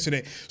driving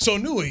yesterday. So,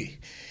 Nui,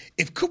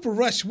 if Cooper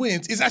Rush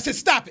wins, I said,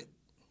 stop it.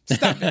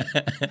 Stop it.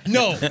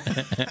 No.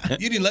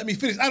 You didn't let me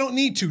finish. I don't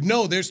need to.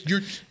 No,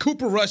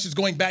 Cooper Rush is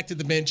going back to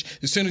the bench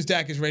as soon as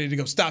Dak is ready to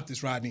go. Stop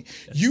this, Rodney.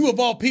 You, of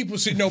all people,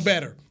 should know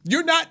better.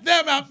 You're not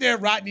them out there,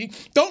 Rodney.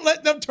 Don't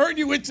let them turn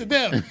you into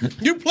them.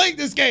 You played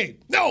this game.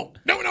 No.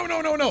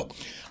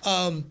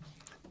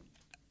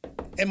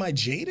 Am I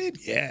jaded?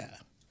 Yeah.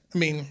 I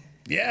mean,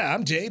 yeah,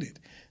 I'm jaded.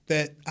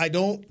 That I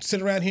don't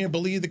sit around here and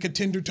believe the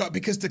contender talk,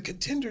 because the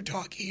contender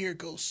talk here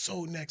goes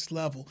so next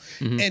level.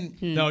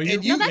 Mm-hmm.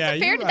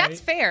 That's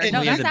fair. And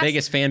that's the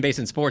biggest fan base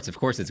in sports. Of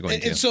course, it's going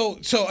to. And so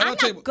I'm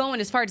not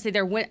going as far to say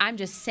they're win. I'm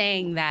just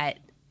saying that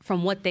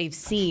from what they've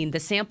seen, the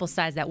sample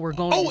size that we're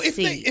going to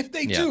see. If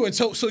they do, and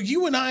so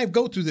you and I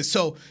go through this.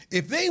 So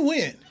if they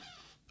win,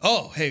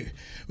 hey,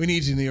 we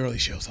need you in the early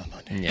shows on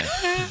Monday.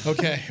 Yeah.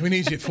 Okay, we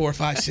need you at 4,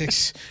 5,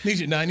 6. Need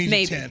you at 9.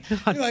 Need you at 10.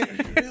 You're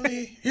like,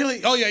 really?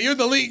 Oh yeah, you're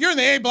the lead. You're in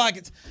the A block.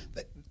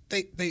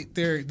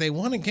 They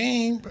won a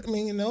game. I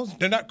mean,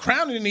 they're not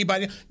crowning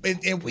anybody,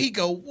 and we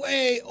go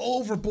way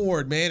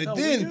overboard, man. And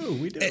then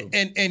we do.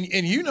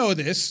 And you know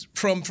this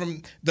from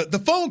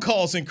the phone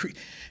calls increase.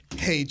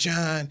 Hey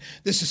John,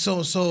 this is so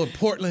and so in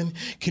Portland.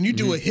 Can you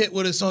do a hit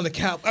with us on the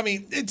couch? I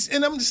mean,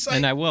 and I'm just like,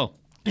 and I will.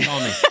 Call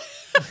me.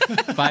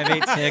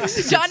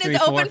 586. John is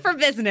open for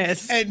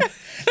business, and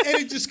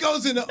it just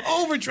goes into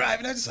overdrive.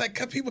 And I just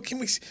like, people, can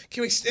we?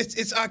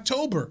 It's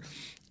October.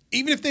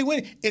 Even if they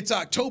win, it's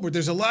October.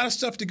 There's a lot of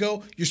stuff to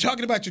go. You're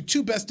talking about your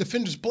 2 best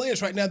defenders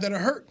players right now that are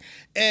hurt,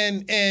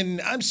 and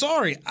I'm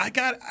sorry, I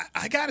got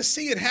to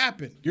see it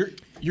happen.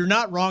 You're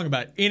not wrong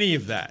about any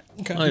of that.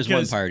 Okay. Well, there's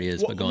one part he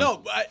is, but go on.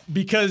 No,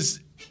 because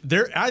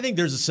I think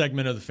there's a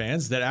segment of the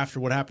fans that after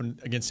what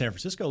happened against San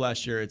Francisco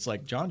last year, it's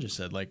like John just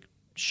said, like,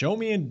 show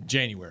me in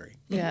January.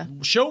 Yeah.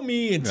 Show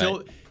me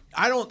until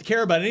I don't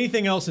care about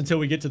anything else until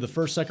we get to the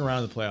first, second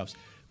round of the playoffs.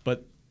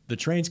 But the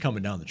train's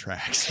coming down the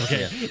tracks.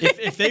 Okay.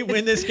 If they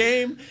win this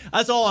game,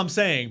 that's all I'm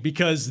saying.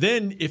 Because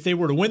then if they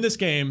were to win this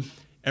game,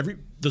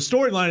 the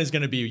storyline is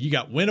going to be you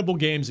got winnable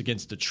games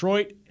against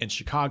Detroit and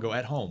Chicago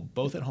at home,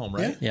 both at home,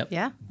 right? Yeah. Yep.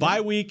 Yeah.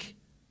 Bye week.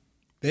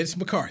 It's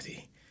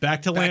McCarthy.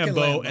 Back to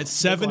Lambeau at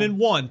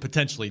 7-1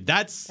 potentially.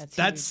 That's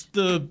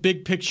the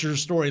big picture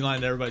storyline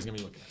that everybody's gonna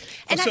be looking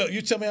at. So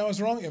you tell me I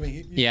was wrong. I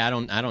mean, I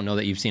don't know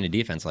that you've seen a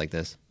defense like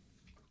this.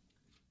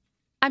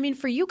 I mean,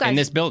 for you guys in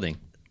this building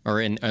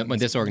or in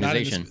this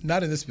organization,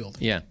 not in this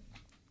building. Yeah,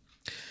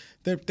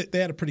 they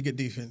had a pretty good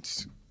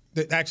defense.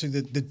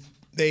 Actually,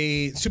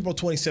 they Super Bowl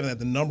 27 had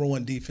the number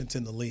 1 defense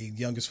in the league,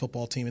 youngest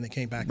football team, and they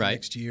came back the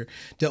next year,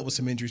 dealt with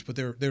some injuries, but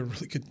they're a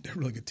really good. They're a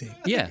really good team.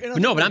 Yeah,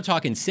 but I'm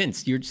talking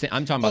since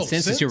I'm talking about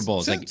since the Super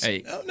Bowls. Since.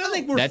 Like,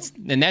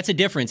 that's a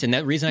difference, and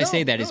that reason I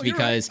say that is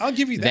because right. I'll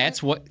give you that.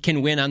 That's what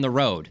can win on the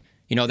road.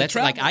 That's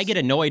like I get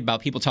annoyed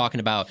about people talking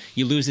about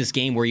you lose this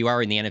game where you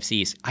are in the NFC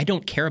East. I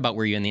don't care about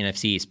where you're in the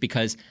NFC East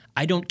because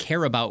I don't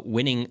care about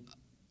winning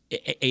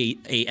a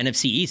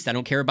NFC East. I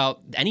don't care about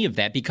any of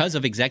that because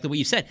of exactly what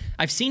you said.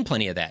 I've seen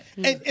plenty of that.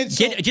 And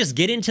so, just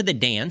get into the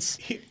dance.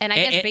 And I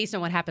guess based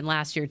on what happened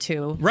last year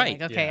too.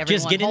 Right. Like, okay, everyone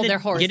just get hold in their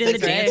horses. Get in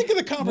the dance. Think of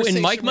the conversation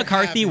when Mike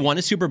McCarthy won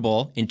a Super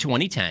Bowl in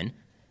 2010,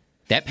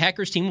 that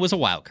Packers team was a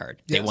wild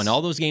card. They won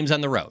all those games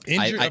on the road.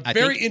 A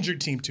very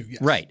injured team too.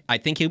 Yes. Right. I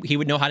think he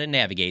would know how to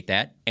navigate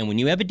that. And when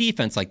you have a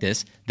defense like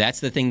this, that's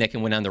the thing that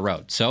can win on the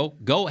road. So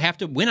have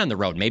to win on the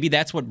road. Maybe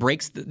that's what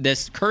breaks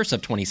this curse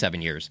of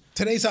 27 years.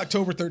 Today's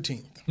October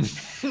 13th.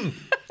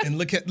 And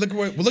look at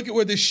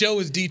where this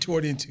show is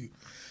detoured into.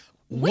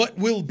 What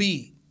will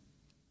be?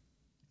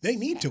 They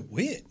need to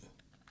win.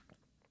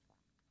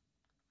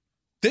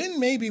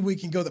 Then maybe we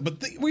can go there.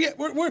 But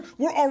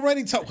we're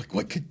already talking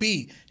what could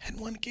be.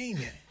 Hadn't won a game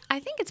yet. I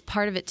think it's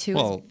part of it too.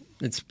 Well,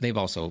 they've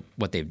also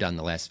what they've done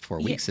the last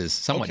 4 weeks is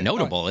somewhat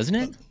notable, isn't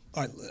it?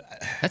 All right.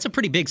 That's a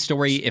pretty big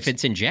story if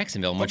it's in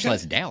Jacksonville, much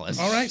less Dallas.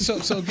 All right, so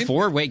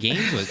 4-way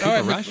games with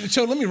Cooper Rush.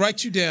 So let me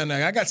write you down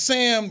now. I got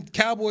Sam.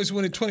 Cowboys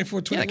winning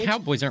 24-20. Yeah, the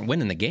Cowboys aren't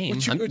winning the game.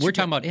 We're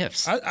talking about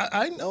ifs.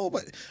 I know,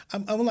 but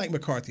I'm like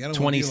McCarthy. I don't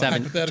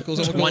 27 want to do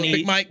hypotheticals. 20,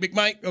 Big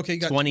Mike. Okay, you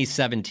got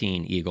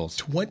 2017 Eagles.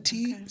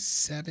 20.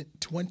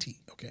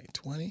 Okay,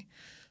 20.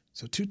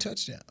 So 2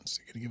 touchdowns.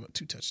 You're going to give up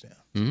 2 touchdowns.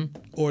 Mm-hmm.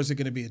 Or is it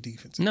going to be a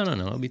defense? No.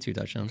 It'll be 2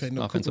 touchdowns. Okay,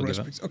 no offense will give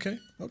up. Okay.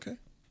 All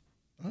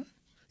right.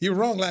 You were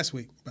wrong last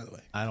week, by the way.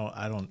 I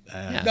don't.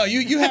 No,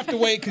 you have to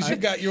wait because you've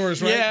got yours,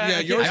 right? Yeah,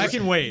 yours. I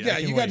can wait. Yeah,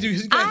 you got to do.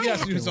 He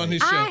has to do this on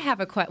his show. I have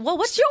a question. Well,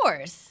 what's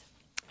yours,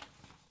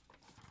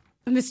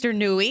 Mr.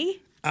 Newey?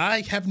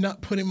 I have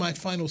not put in my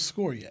final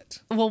score yet.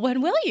 Well,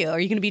 when will you? Are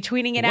you going to be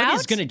tweeting it out?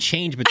 What is going to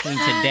change between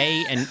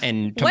today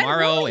and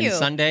tomorrow and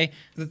Sunday?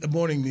 The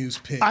morning news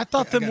pick. I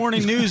thought the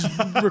morning news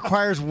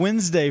requires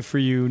Wednesday for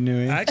you,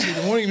 Newey. Actually,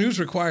 the morning news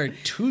required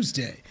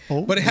Tuesday.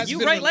 Oh. But it hasn't.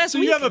 You right last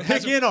week? You have a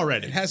pick in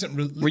already. It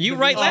hasn't. Were you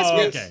right last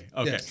week? Okay.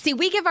 Yes. See,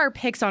 we give our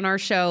picks on our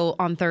show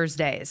on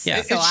Thursdays.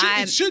 Yeah. So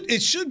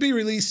it should be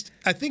released.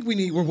 I think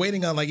we're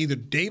waiting on like either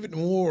David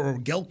Moore or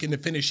Gelkin to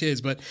finish his,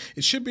 but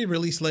it should be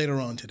released later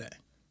on today.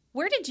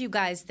 Where did you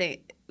guys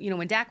think?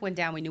 When Dak went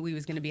down, we knew he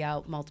was going to be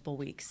out multiple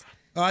weeks.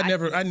 I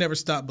never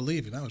stopped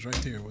believing. I was right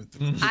there with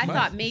I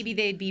thought maybe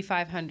they'd be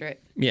 500.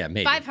 Yeah,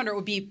 maybe 500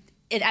 would be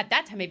at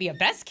that time maybe a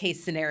best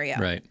case scenario.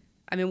 Right.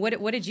 I mean,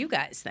 what did you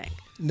guys think?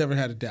 Never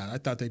had a doubt. I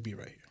thought they'd be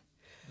right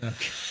here.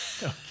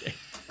 Okay.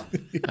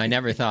 I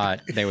never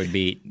thought they would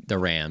beat the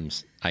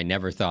Rams. I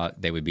never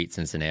thought they would beat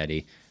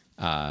Cincinnati.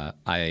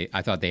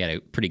 I thought they had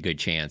a pretty good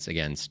chance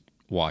against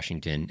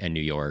Washington and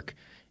New York.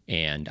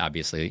 And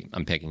obviously,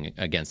 I'm picking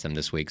against them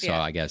this week. So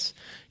I guess,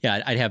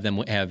 I'd have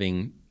them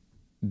having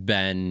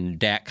been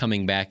Dak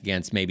coming back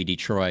against maybe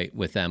Detroit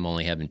with them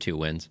only having 2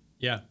 wins.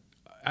 Yeah.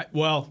 I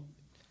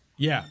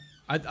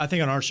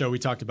think on our show we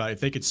talked about if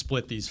they could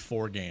split these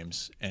 4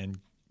 games and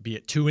be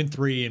at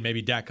 2-3 and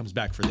maybe Dak comes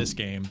back for this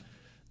game.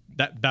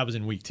 That was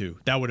in week 2.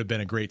 That would have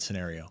been a great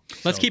scenario.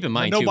 Let's keep in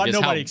mind,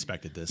 nobody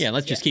expected this. Yeah,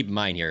 let's just keep in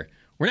mind here.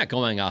 We're not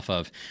going off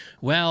of,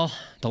 well,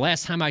 the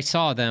last time I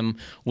saw them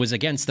was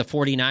against the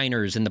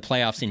 49ers in the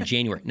playoffs in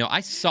January. No,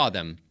 I saw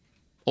them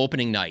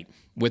opening night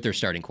with their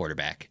starting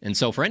quarterback. And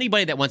so for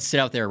anybody that wants to sit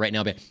out there right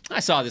now,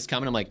 I saw this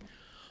coming. I'm like,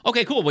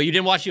 okay, cool. Well, you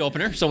didn't watch the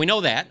opener, so we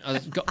know that.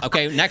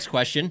 Okay, next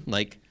question.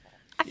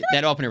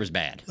 That opener was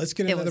bad. Let's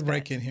get another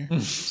break in here.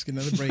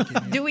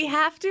 Do we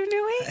have to,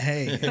 Newey?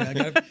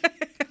 Hey,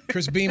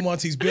 Chris Beam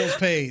wants his bills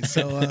paid,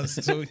 so we've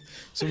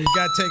got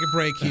to take a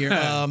break here.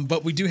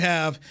 But we do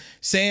have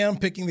Sam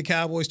picking the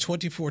Cowboys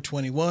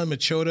 24-21,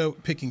 Machota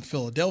picking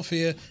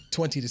Philadelphia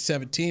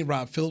 20-17.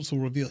 Rob Phillips will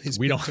reveal his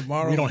pick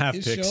tomorrow. We don't have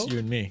picks, show. you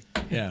and me.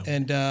 Yeah.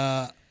 And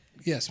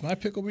yes, my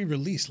pick will be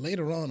released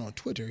later on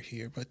Twitter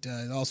here, but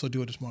I'll also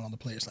do it tomorrow on the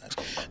Players Lounge.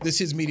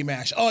 This is Media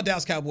Mash, all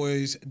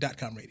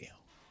DallasCowboys.com radio.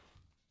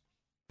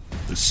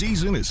 The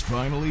season is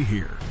finally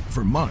here.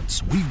 For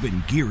months, we've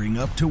been gearing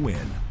up to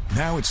win.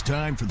 Now it's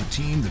time for the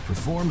team that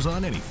performs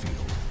on any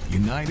field,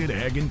 United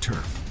Ag and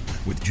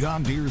Turf. With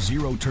John Deere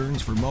Zero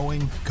Turns for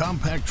mowing,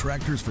 compact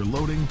tractors for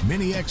loading,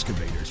 mini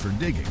excavators for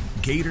digging,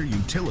 Gator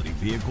utility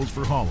vehicles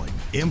for hauling,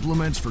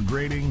 implements for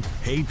grading,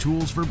 hay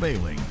tools for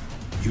baling.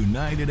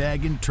 United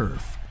Ag and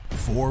Turf,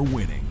 for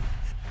winning.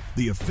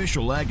 The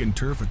official Ag and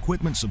Turf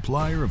equipment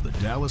supplier of the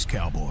Dallas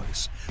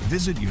Cowboys.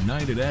 Visit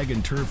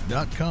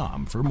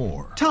UnitedAgAndTurf.com for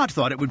more. Todd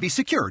thought it would be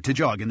secure to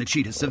jog in the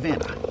cheetah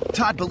savanna.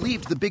 Todd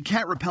believed the big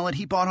cat repellent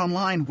he bought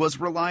online was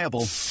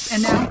reliable.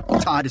 And now,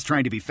 Todd is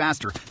trying to be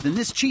faster than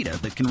this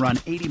cheetah that can run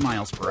 80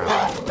 miles per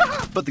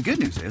hour. But the good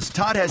news is,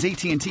 Todd has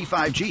AT&T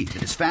 5G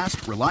that is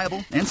fast,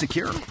 reliable, and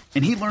secure.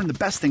 And he learned the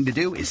best thing to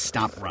do is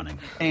stop running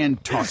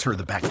and toss her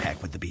the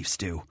backpack with the beef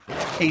stew.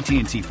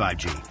 AT&T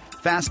 5G.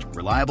 Fast,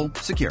 reliable,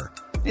 secure.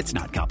 It's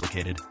not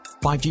complicated.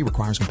 5G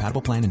requires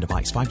compatible plan and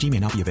device. 5G may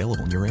not be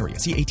available in your area.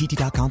 See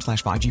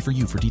att.com/5G for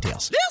you for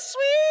details. This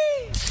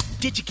week!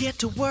 Did you get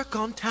to work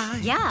on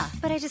time? Yeah,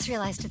 but I just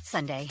realized it's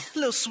Sunday.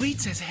 Little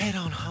Sweet says head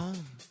on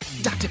home.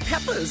 Dr.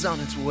 Pepper's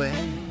on its way.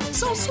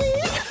 So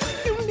sweet,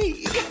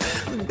 unique.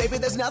 Baby,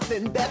 there's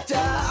nothing better.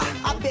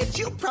 I bet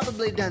you've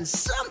probably done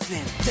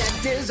something that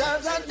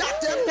deserves a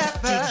Dr.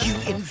 Pepper. Did you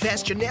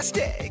invest your nest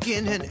egg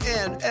in an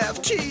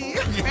NFT?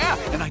 Yeah,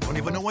 and I don't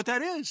even know what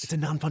that is. It's a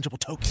non-fungible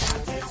token.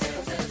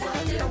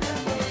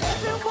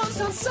 Everyone's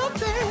done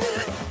something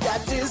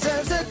that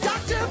deserves a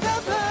Dr.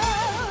 Pepper.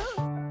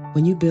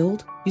 When you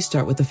build, you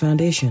start with the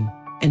foundation.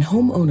 And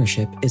home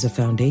ownership is a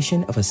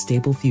foundation of a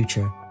stable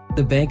future.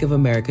 The Bank of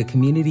America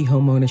Community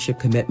Homeownership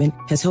Commitment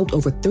has helped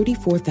over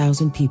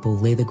 34,000 people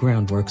lay the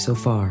groundwork so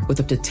far, with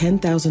up to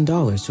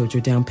 $10,000 towards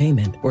your down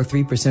payment or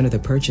 3% of the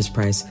purchase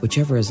price,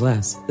 whichever is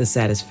less. The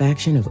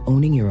satisfaction of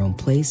owning your own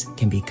place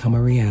can become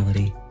a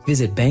reality.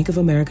 Visit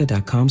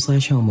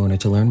bankofamerica.com/homeowner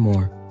to learn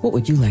more. What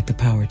would you like the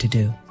power to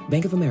do?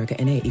 Bank of America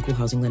N.A. Equal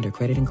Housing Lender.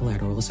 Credit and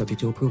collateral is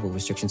subject to approval.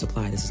 Restrictions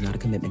apply. This is not a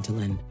commitment to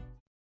lend.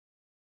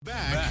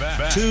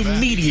 Back to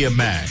Media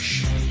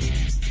Mash.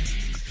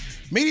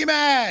 Media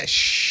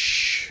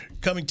Mash,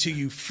 coming to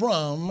you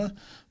from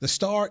the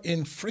Star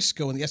in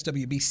Frisco in the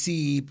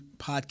SWBC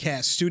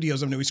podcast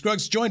studios. I'm Newey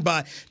Scruggs, joined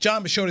by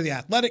John Machota, The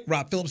Athletic,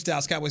 Rob Phillips,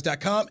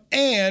 DallasCowboys.com,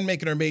 and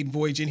making our maiden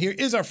voyage in here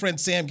is our friend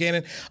Sam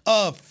Gannon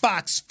of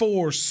Fox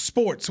 4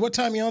 Sports. What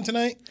time are you on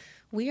tonight?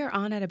 We are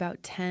on at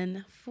about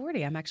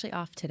 10:40. I'm actually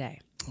off today.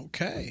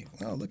 Okay.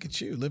 Oh, look at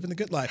you, living the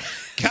good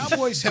life.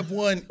 Cowboys have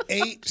won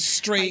 8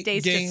 straight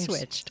games. Just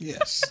switched.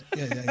 Yes.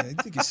 Yeah. I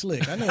think you're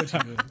slick. I know what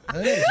you're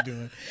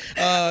doing.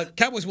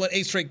 Cowboys won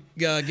 8 straight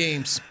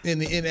games in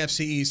the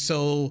NFC East.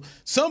 So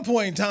some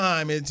point in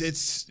time,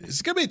 it's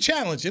going to be a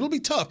challenge. It'll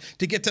be tough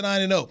to get to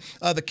 9-0.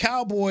 The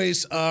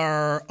Cowboys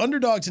are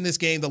underdogs in this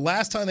game. The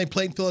last time they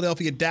played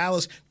Philadelphia,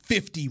 Dallas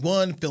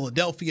 51,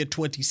 Philadelphia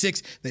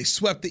 26. They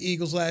swept the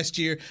Eagles last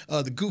year.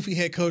 The goofy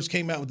head coach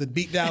came out with the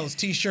Beat Dallas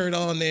t-shirt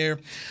on there.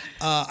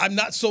 I'm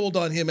not sold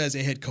on him as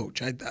a head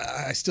coach.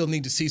 I still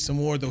need to see some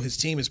more, though his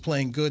team is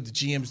playing good. The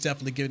GM is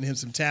definitely giving him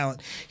some talent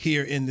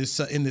here in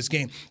this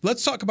game.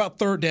 Let's talk about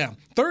third down.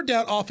 Third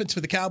down offense for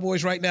the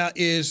Cowboys right now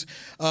is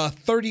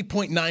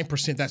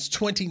 30.9%. That's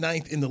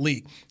 29th in the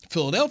league.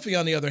 Philadelphia,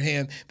 on the other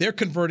hand, they're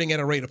converting at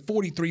a rate of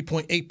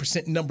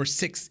 43.8%, number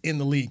 6 in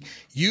the league.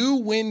 You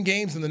win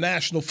games in the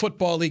National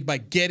Football League by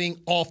getting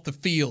off the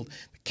field.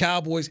 The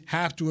Cowboys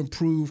have to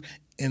improve,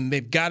 and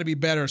they've got to be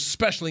better,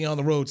 especially on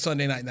the road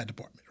Sunday night in that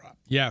department, Rob.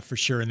 Yeah, for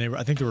sure. And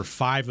I think they were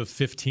 5 of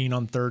 15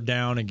 on third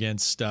down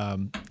against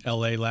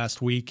L.A.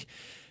 last week.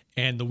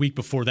 And the week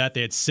before that,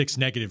 they had 6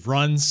 negative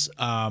runs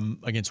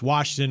against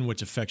Washington,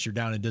 which affects your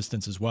down and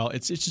distance as well.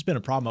 It's just been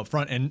a problem up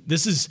front. And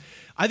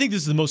I think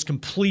this is the most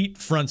complete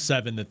front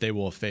seven that they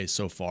will have faced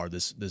so far,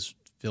 this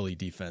Philly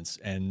defense.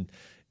 And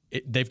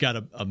they've got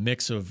a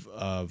mix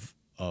of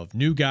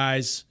new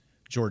guys,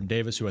 Jordan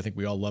Davis, who I think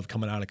we all love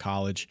coming out of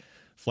college.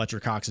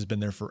 Fletcher Cox has been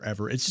there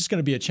forever. It's just going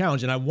to be a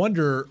challenge. And I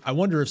wonder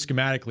if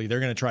schematically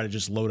they're going to try to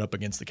just load up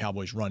against the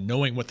Cowboys run,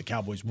 knowing what the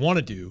Cowboys want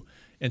to do,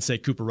 and say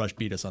Cooper Rush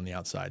beat us on the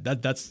outside.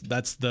 That's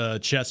the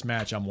chess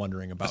match I'm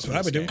wondering about. That's what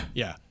I would do.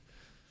 Yeah.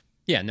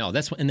 Yeah, no,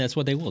 that's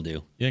what they will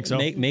do. You think so?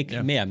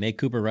 Make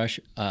Cooper Rush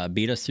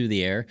beat us through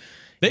the air.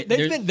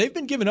 They've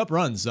been giving up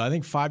runs. I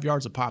think 5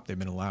 yards a pop they've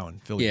been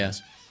allowing. Philly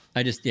guys.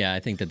 I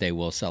think that they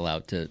will sell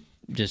out to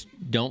just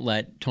don't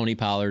let Tony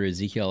Pollard or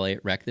Ezekiel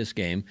Elliott wreck this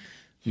game.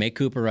 Make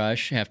Cooper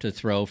Rush have to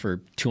throw for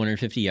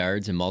 250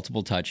 yards and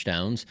multiple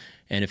touchdowns,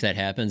 and if that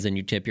happens, then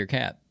you tip your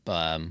cap.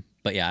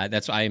 But yeah,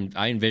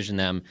 I envision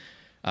them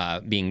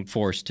being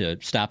forced to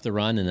stop the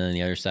run, and then on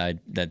the other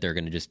side that they're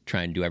going to just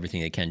try and do everything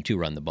they can to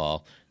run the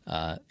ball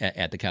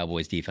at the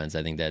Cowboys defense.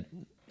 I think that,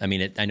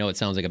 I know it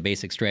sounds like a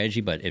basic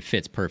strategy, but it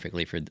fits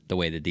perfectly for the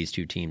way that these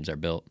two teams are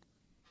built.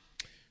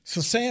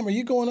 So Sam, are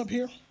you going up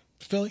here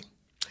to Philly?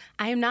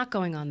 I am not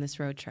going on this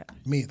road trip.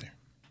 Me either.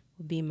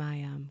 Will be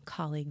my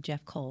colleague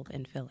Jeff Kolb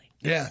in Philly.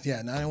 Yeah.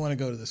 No, I don't want to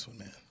go to this one,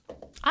 man.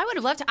 I would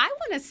have loved to. I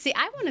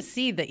want to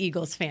see the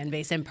Eagles fan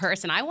base in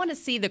person. I want to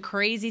see the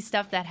crazy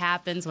stuff that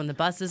happens when the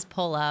buses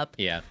pull up.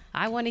 Yeah.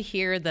 I want to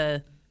hear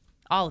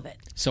all of it.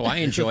 So I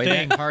enjoy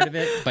that part of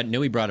it, but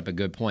Nui brought up a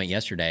good point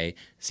yesterday.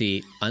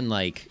 See,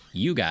 unlike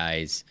you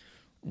guys,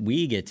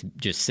 we get to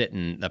just sit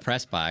in the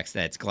press box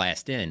that's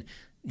glassed in.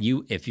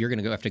 If you're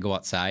going to have to go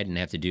outside and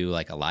have to do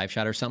like a live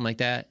shot or something like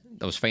that,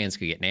 those fans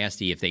could get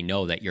nasty if they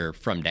know that you're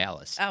from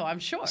Dallas. Oh, I'm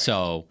sure.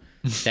 So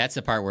that's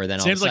the part where then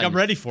all seems of a sudden, like I'm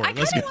ready for it. I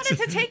kind of wanted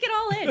to take it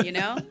all in,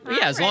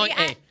 Yeah, as long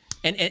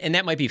and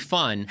that might be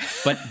fun,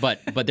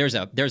 but there's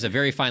a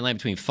very fine line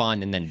between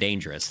fun and then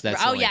dangerous.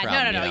 That's the only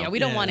problem, no. Yeah, we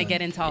don't want to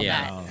get into all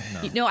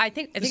that. No. I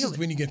think this is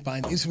when you get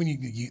fine. This is when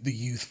the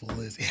youthful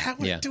is. I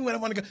want to do it. I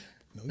want to go.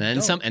 No,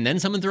 and then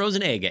someone throws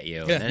an egg at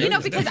you. Yeah.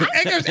 Because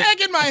there's egg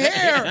in my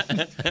hair.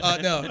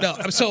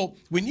 No. So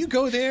when you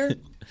go there,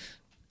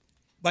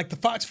 like the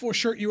Fox 4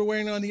 shirt you were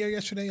wearing on the air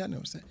yesterday, I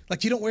noticed that.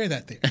 Like you don't wear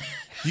that there.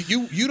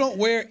 You don't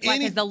wear any.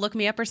 Because they'll look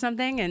me up or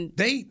something, and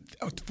they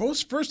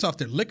first off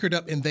they're liquored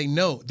up and they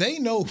know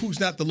who's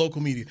not the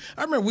local media.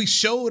 I remember we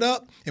showed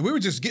up and we were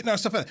just getting our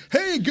stuff out.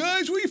 Hey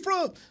guys, where you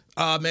from?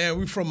 Man,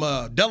 we're from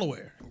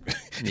Delaware.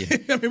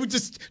 Yeah. We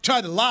just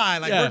tried to lie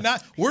like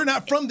we're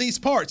not from these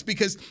parts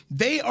because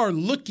they are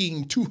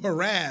looking to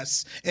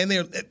harass and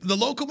they're the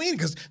local media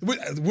because we're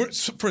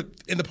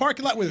in the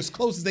parking lot we're as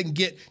close as they can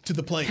get to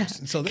the players,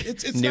 and so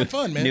it's not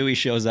fun, man. Nui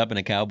shows up in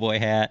a cowboy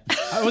hat.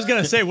 I was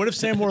gonna say, what if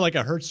Sam wore like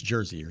a Hurts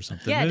jersey or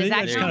something? Yeah, does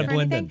that just kind of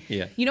blend in.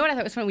 Yeah. You know what I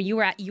thought was funny when you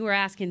were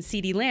asking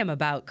CeeDee Lamb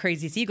about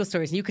craziest Eagle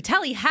stories, and you could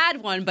tell he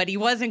had one, but he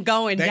wasn't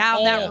going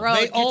down that road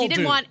because he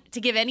didn't want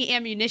to give any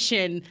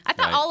ammunition. I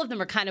thought all of them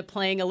were kind of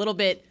playing a little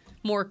bit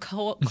more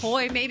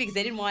coy, maybe because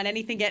they didn't want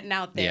anything getting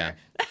out there.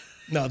 Yeah.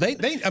 No,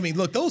 they. I mean,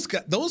 look,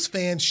 those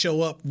fans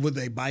show up with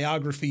a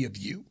biography of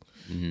you.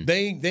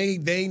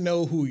 Mm-hmm. They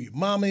know who your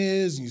mama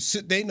is.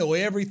 They know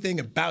everything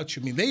about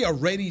you. I mean, they are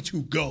ready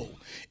to go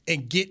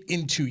and get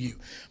into you.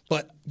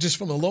 But just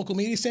from a local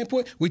media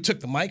standpoint, we took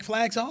the mic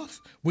flags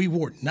off. We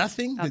wore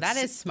nothing. Oh, that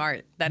is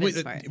smart. That is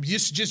smart.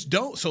 Just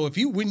don't. So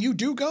when you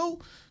do go,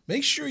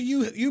 make sure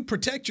you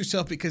protect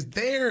yourself because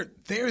they're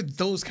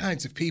those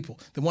kinds of people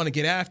that want to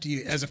get after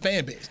you as a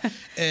fan base.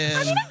 And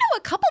I know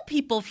a couple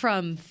people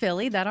from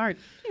Philly that aren't,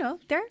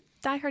 they're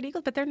diehard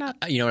Eagles, but they're not.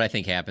 You know what I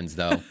think happens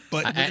though?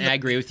 I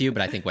agree with you,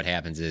 but I think what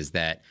happens is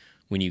that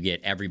when you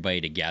get everybody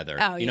together,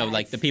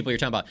 like the people you're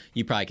talking about,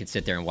 you probably could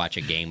sit there and watch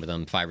a game with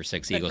them, 5 or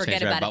 6 Eagles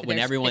fans. But when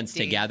everyone's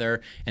 50. Together,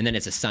 and then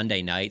it's a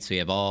Sunday night, so you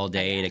have all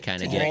day to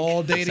kind of get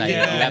all day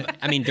together.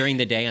 During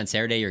the day on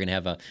Saturday, you're gonna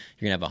have a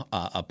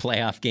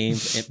playoff game,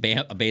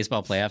 a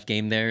baseball playoff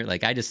game there.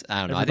 Like I don't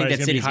know. I think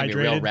that city's gonna be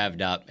real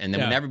revved up, and then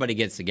when everybody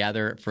gets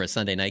together for a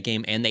Sunday night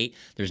game, and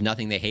there's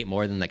nothing they hate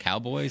more than the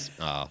Cowboys.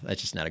 Oh,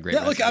 that's just not a great.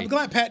 Yeah, look, I'm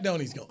glad Pat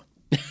Doney's going.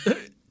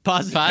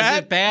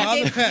 Positive Pat.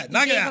 Positive Pat.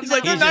 Knock it out. He's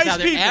like, they're nice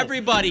people.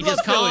 Everybody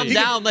just calm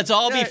down. Let's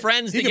all be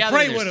friends together.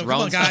 Pray with him.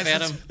 Come on, guys.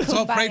 Let's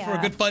all pray for a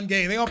good, fun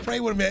game. They all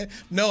pray with him, man.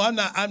 No, I'm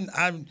not.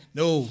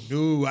 No.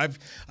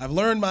 I've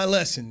learned my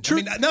lesson. I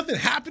mean, nothing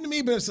happened to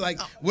me, but it's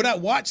like when I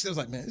watched, I was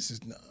like, man, this is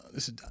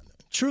done.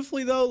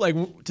 Truthfully, though,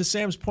 like to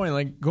Sam's point,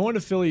 like going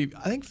to Philly,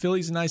 I think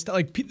Philly's a nice.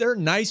 Like there are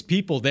nice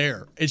people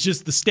there. It's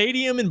just the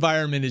stadium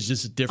environment is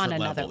just a different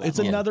level. It's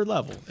another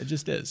level. It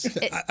just is.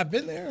 I've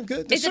been there. I'm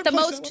good. Is it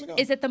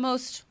the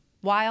most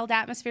wild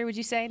atmosphere? Would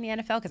you say in the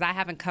NFL? Because I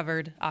haven't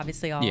covered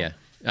obviously all. Yeah,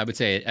 I would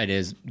say it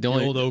is. The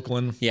old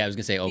Oakland. Yeah, I was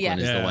gonna say Oakland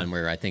is the one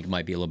where I think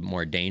might be a little bit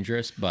more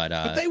dangerous,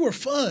 but they were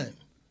fun.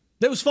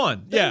 That was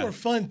fun. They were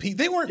fun people.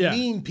 They weren't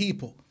mean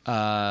people.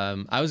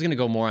 I was gonna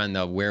go more on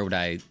the where would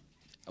I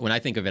when I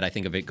think of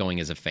it going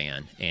as a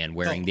fan and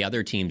wearing the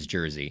other team's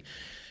jersey.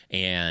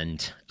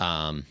 And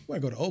I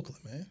go to Oakland,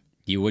 man.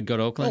 You would go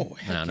to Oakland? Oh,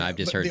 I don't know. I've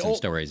just heard some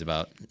stories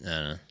about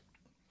some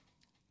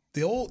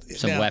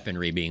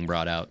weaponry being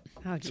brought out.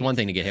 It's one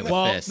thing to get hit with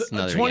fists,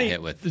 another to get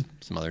hit with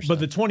some other stuff. But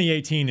the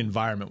 2018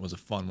 environment was a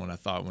fun one, I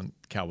thought, when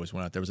Cowboys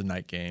went out. There was a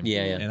night game.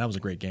 Yeah. And that was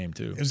a great game,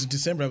 too. It was in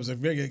December. It was a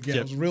very good game.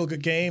 It was a real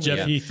good game.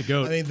 Jeff Heath, the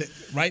GOAT. I mean,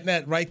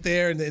 right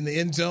there in the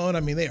end zone,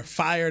 I mean, they are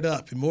fired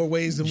up in more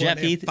ways than one. Jeff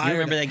Heath, you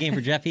remember that game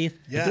for Jeff Heath?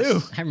 Yes. I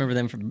do. I remember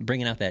them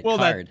bringing out that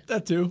card.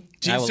 That too.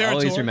 I will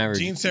always remember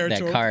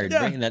that card,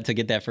 bringing that to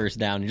get that first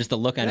down. And just the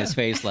look on his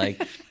face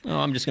like,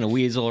 I'm just going to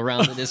weasel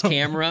around with this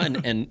camera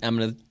and I'm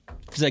going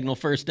to signal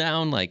first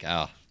down. Like,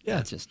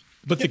 that's just...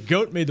 But the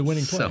GOAT made the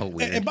winning play. So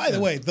weird. And by the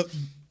way,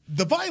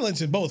 the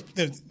violence in both,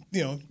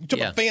 you talk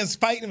about fans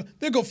fighting,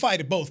 they'll go fight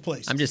at both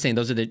places. I'm just saying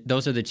those are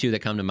the two that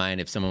come to mind.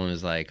 If someone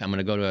was like, I'm going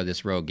to go to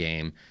this road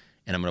game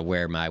and I'm going to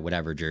wear my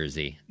whatever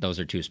jersey, those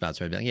are two spots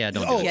where I'd be like,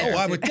 don't do that.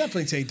 I would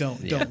definitely say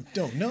don't.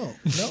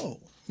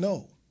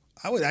 No.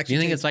 I would actually. Do you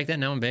think it's like that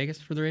now in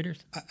Vegas for the Raiders?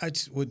 I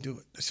just wouldn't do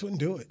it. I just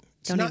wouldn't do it.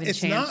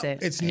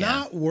 It's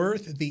not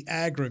worth the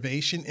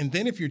aggravation. And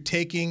then if you're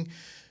taking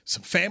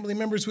some family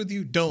members with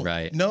you, don't.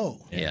 Right. No.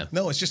 Yeah.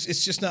 No, it's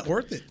just not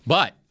worth it.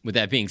 But with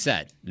that being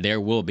said, there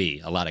will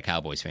be a lot of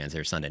Cowboys fans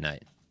there Sunday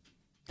night.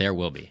 There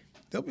will be.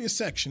 There'll be a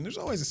section. There's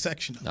always a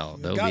section. They'll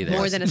be there.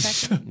 More than a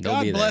section.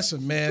 God bless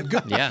them, man.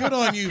 Good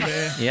on you,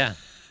 man. Yeah.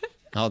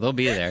 Oh, they'll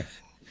be there.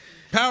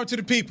 Power to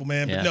the people,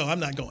 man. But no,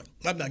 I'm not going.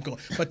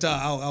 But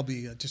I'll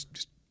be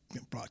just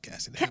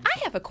broadcasting. I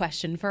have a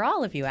question for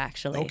all of you,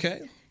 actually.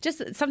 Okay.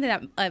 Just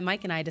something that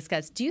Mike and I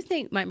discussed. Do you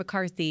think Mike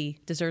McCarthy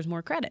deserves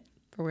more credit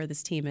for where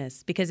this team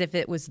is? Because if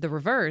it was the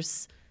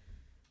reverse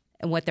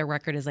and what their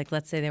record is, like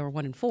let's say they were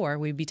 1-4,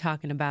 we'd be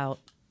talking about.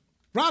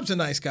 Rob's a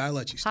nice guy. I'll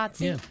let you say. Hot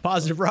seat. Yeah.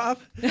 Positive Rob.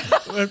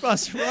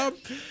 Positive Rob.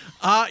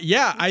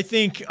 I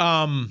think,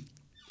 and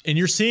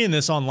you're seeing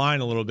this online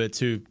a little bit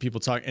too. People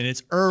talk, and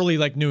it's early,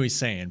 like Newey's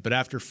saying. But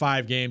after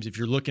 5 games, if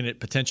you're looking at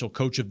potential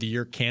Coach of the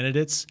Year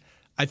candidates,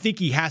 I think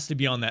he has to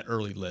be on that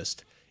early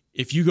list.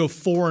 If you go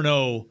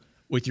 4-0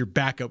 with your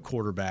backup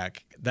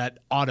quarterback, that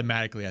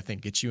automatically, I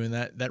think, gets you in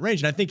that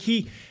range. And I think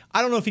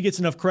I don't know if he gets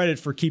enough credit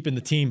for keeping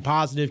the team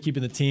positive,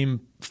 keeping the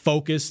team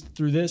focused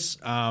through this.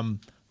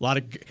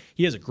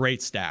 He has a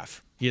great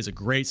staff. He has a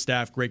great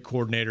staff, great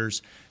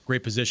coordinators,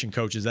 great position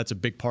coaches. That's a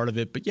big part of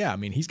it. But yeah, I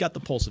mean, he's got the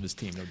pulse of his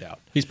team, no doubt.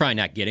 He's probably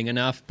not getting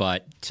enough,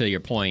 but to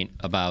your point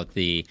about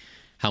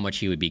how much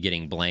he would be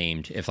getting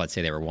blamed if, let's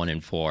say, they were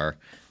 1-4.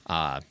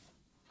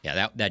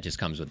 That just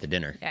comes with the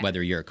dinner. Yeah.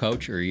 Whether you're a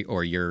coach or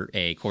you're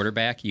a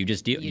quarterback, you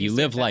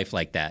live life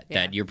like that.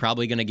 Yeah. That you're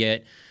probably going to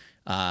get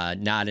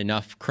not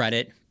enough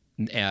credit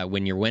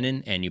when you're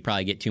winning, and you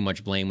probably get too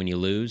much blame when you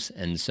lose.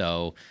 And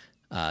so,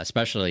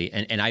 especially,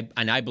 and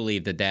I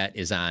believe that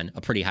is on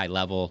a pretty high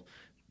level,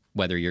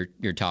 whether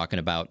you're talking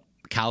about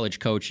college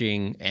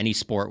coaching, any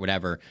sport,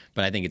 whatever.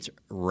 But I think it's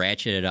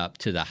ratcheted up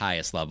to the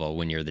highest level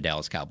when you're the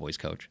Dallas Cowboys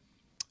coach.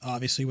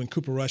 Obviously, when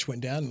Cooper Rush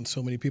went down and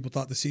so many people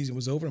thought the season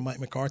was over, and Mike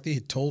McCarthy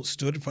had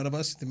stood in front of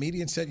us at the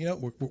media and said,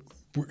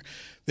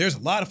 there's a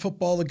lot of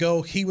football to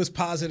go. He was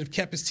positive,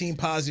 kept his team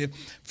positive.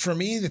 For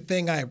me, the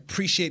thing I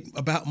appreciate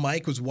about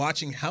Mike was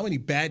watching how many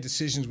bad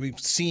decisions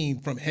we've seen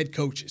from head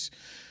coaches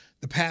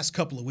the past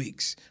couple of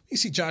weeks. You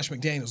see Josh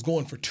McDaniels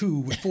going for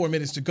 2 with 4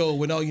 minutes to go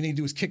when all you need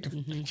to do is kick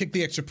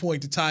the extra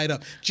point to tie it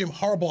up. Jim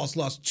Harbaugh's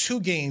lost 2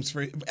 games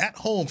at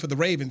home for the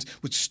Ravens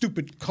with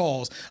stupid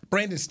calls.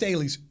 Brandon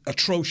Staley's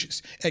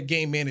atrocious at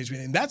game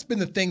management. And that's been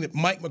the thing that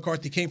Mike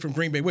McCarthy came from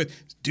Green Bay with.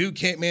 Dude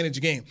can't manage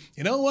a game.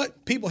 You know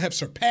what? People have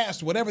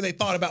surpassed whatever they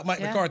thought about Mike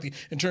McCarthy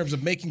in terms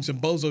of making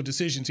some bozo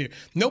decisions here.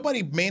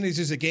 Nobody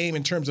manages a game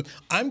in terms of,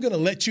 I'm going to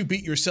let you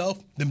beat yourself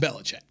than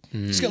Belichick.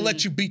 He's going to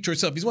let you beat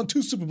yourself. He's won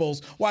 2 Super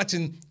Bowls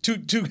watching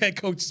two head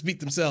coaches beat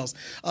themselves.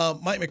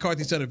 Mike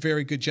McCarthy's done a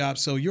very good job,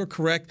 so you're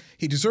correct.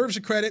 He deserves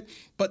the credit,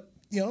 but,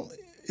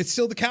 it's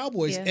still the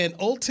Cowboys. Yeah. And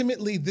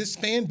ultimately, this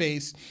fan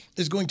base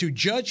is going to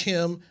judge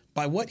him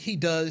by what he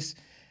does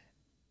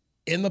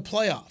in the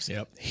playoffs.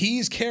 Yep.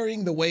 He's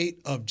carrying the weight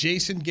of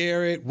Jason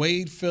Garrett,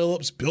 Wade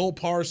Phillips, Bill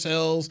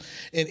Parcells,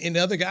 and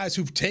other guys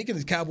who've taken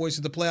the Cowboys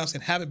to the playoffs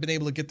and haven't been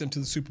able to get them to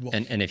the Super Bowl.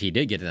 And if he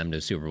did get them to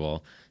the Super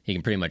Bowl, he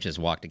can pretty much just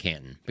walk to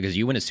Canton. Because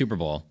you win a Super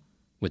Bowl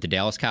with the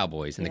Dallas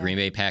Cowboys and the Green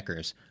Bay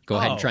Packers, go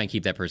ahead and try and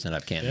keep that person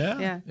up,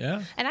 Canton.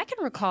 Yeah. And I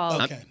can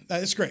recall. Okay,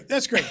 that's great.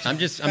 That's great. I'm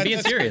being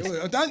serious.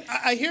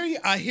 I hear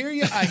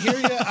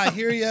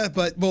you.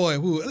 But boy,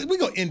 we're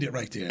gonna end it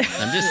right there.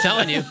 I'm just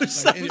telling you. End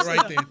it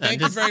right there.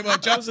 Thank you very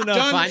much, John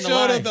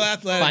Machado, the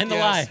Athletic. Find the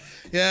lie.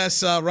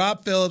 Yes,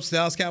 Rob Phillips,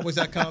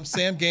 DallasCowboys.com.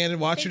 Sam Gannon,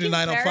 watch her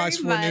tonight on Fox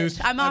 4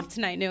 News. I'm off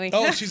tonight, Newey.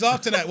 Oh, she's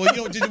off tonight. Well,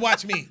 did you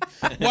watch me?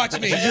 Watch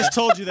me. She just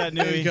told you that,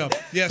 Newey. There you go.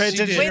 Yes, Pay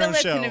she did. Way to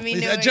listen to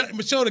me, Newey.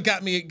 Machado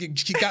got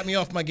me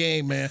off my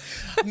game, man.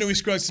 Newey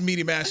Scruggs,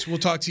 Media Mash. We'll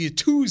talk to you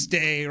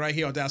Tuesday right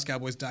here on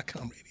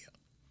DallasCowboys.com radio.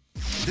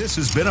 This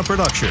has been a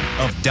production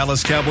of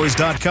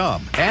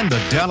DallasCowboys.com and the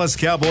Dallas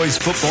Cowboys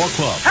Football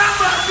Club. How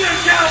about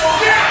this,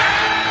 Cowboys? Yeah!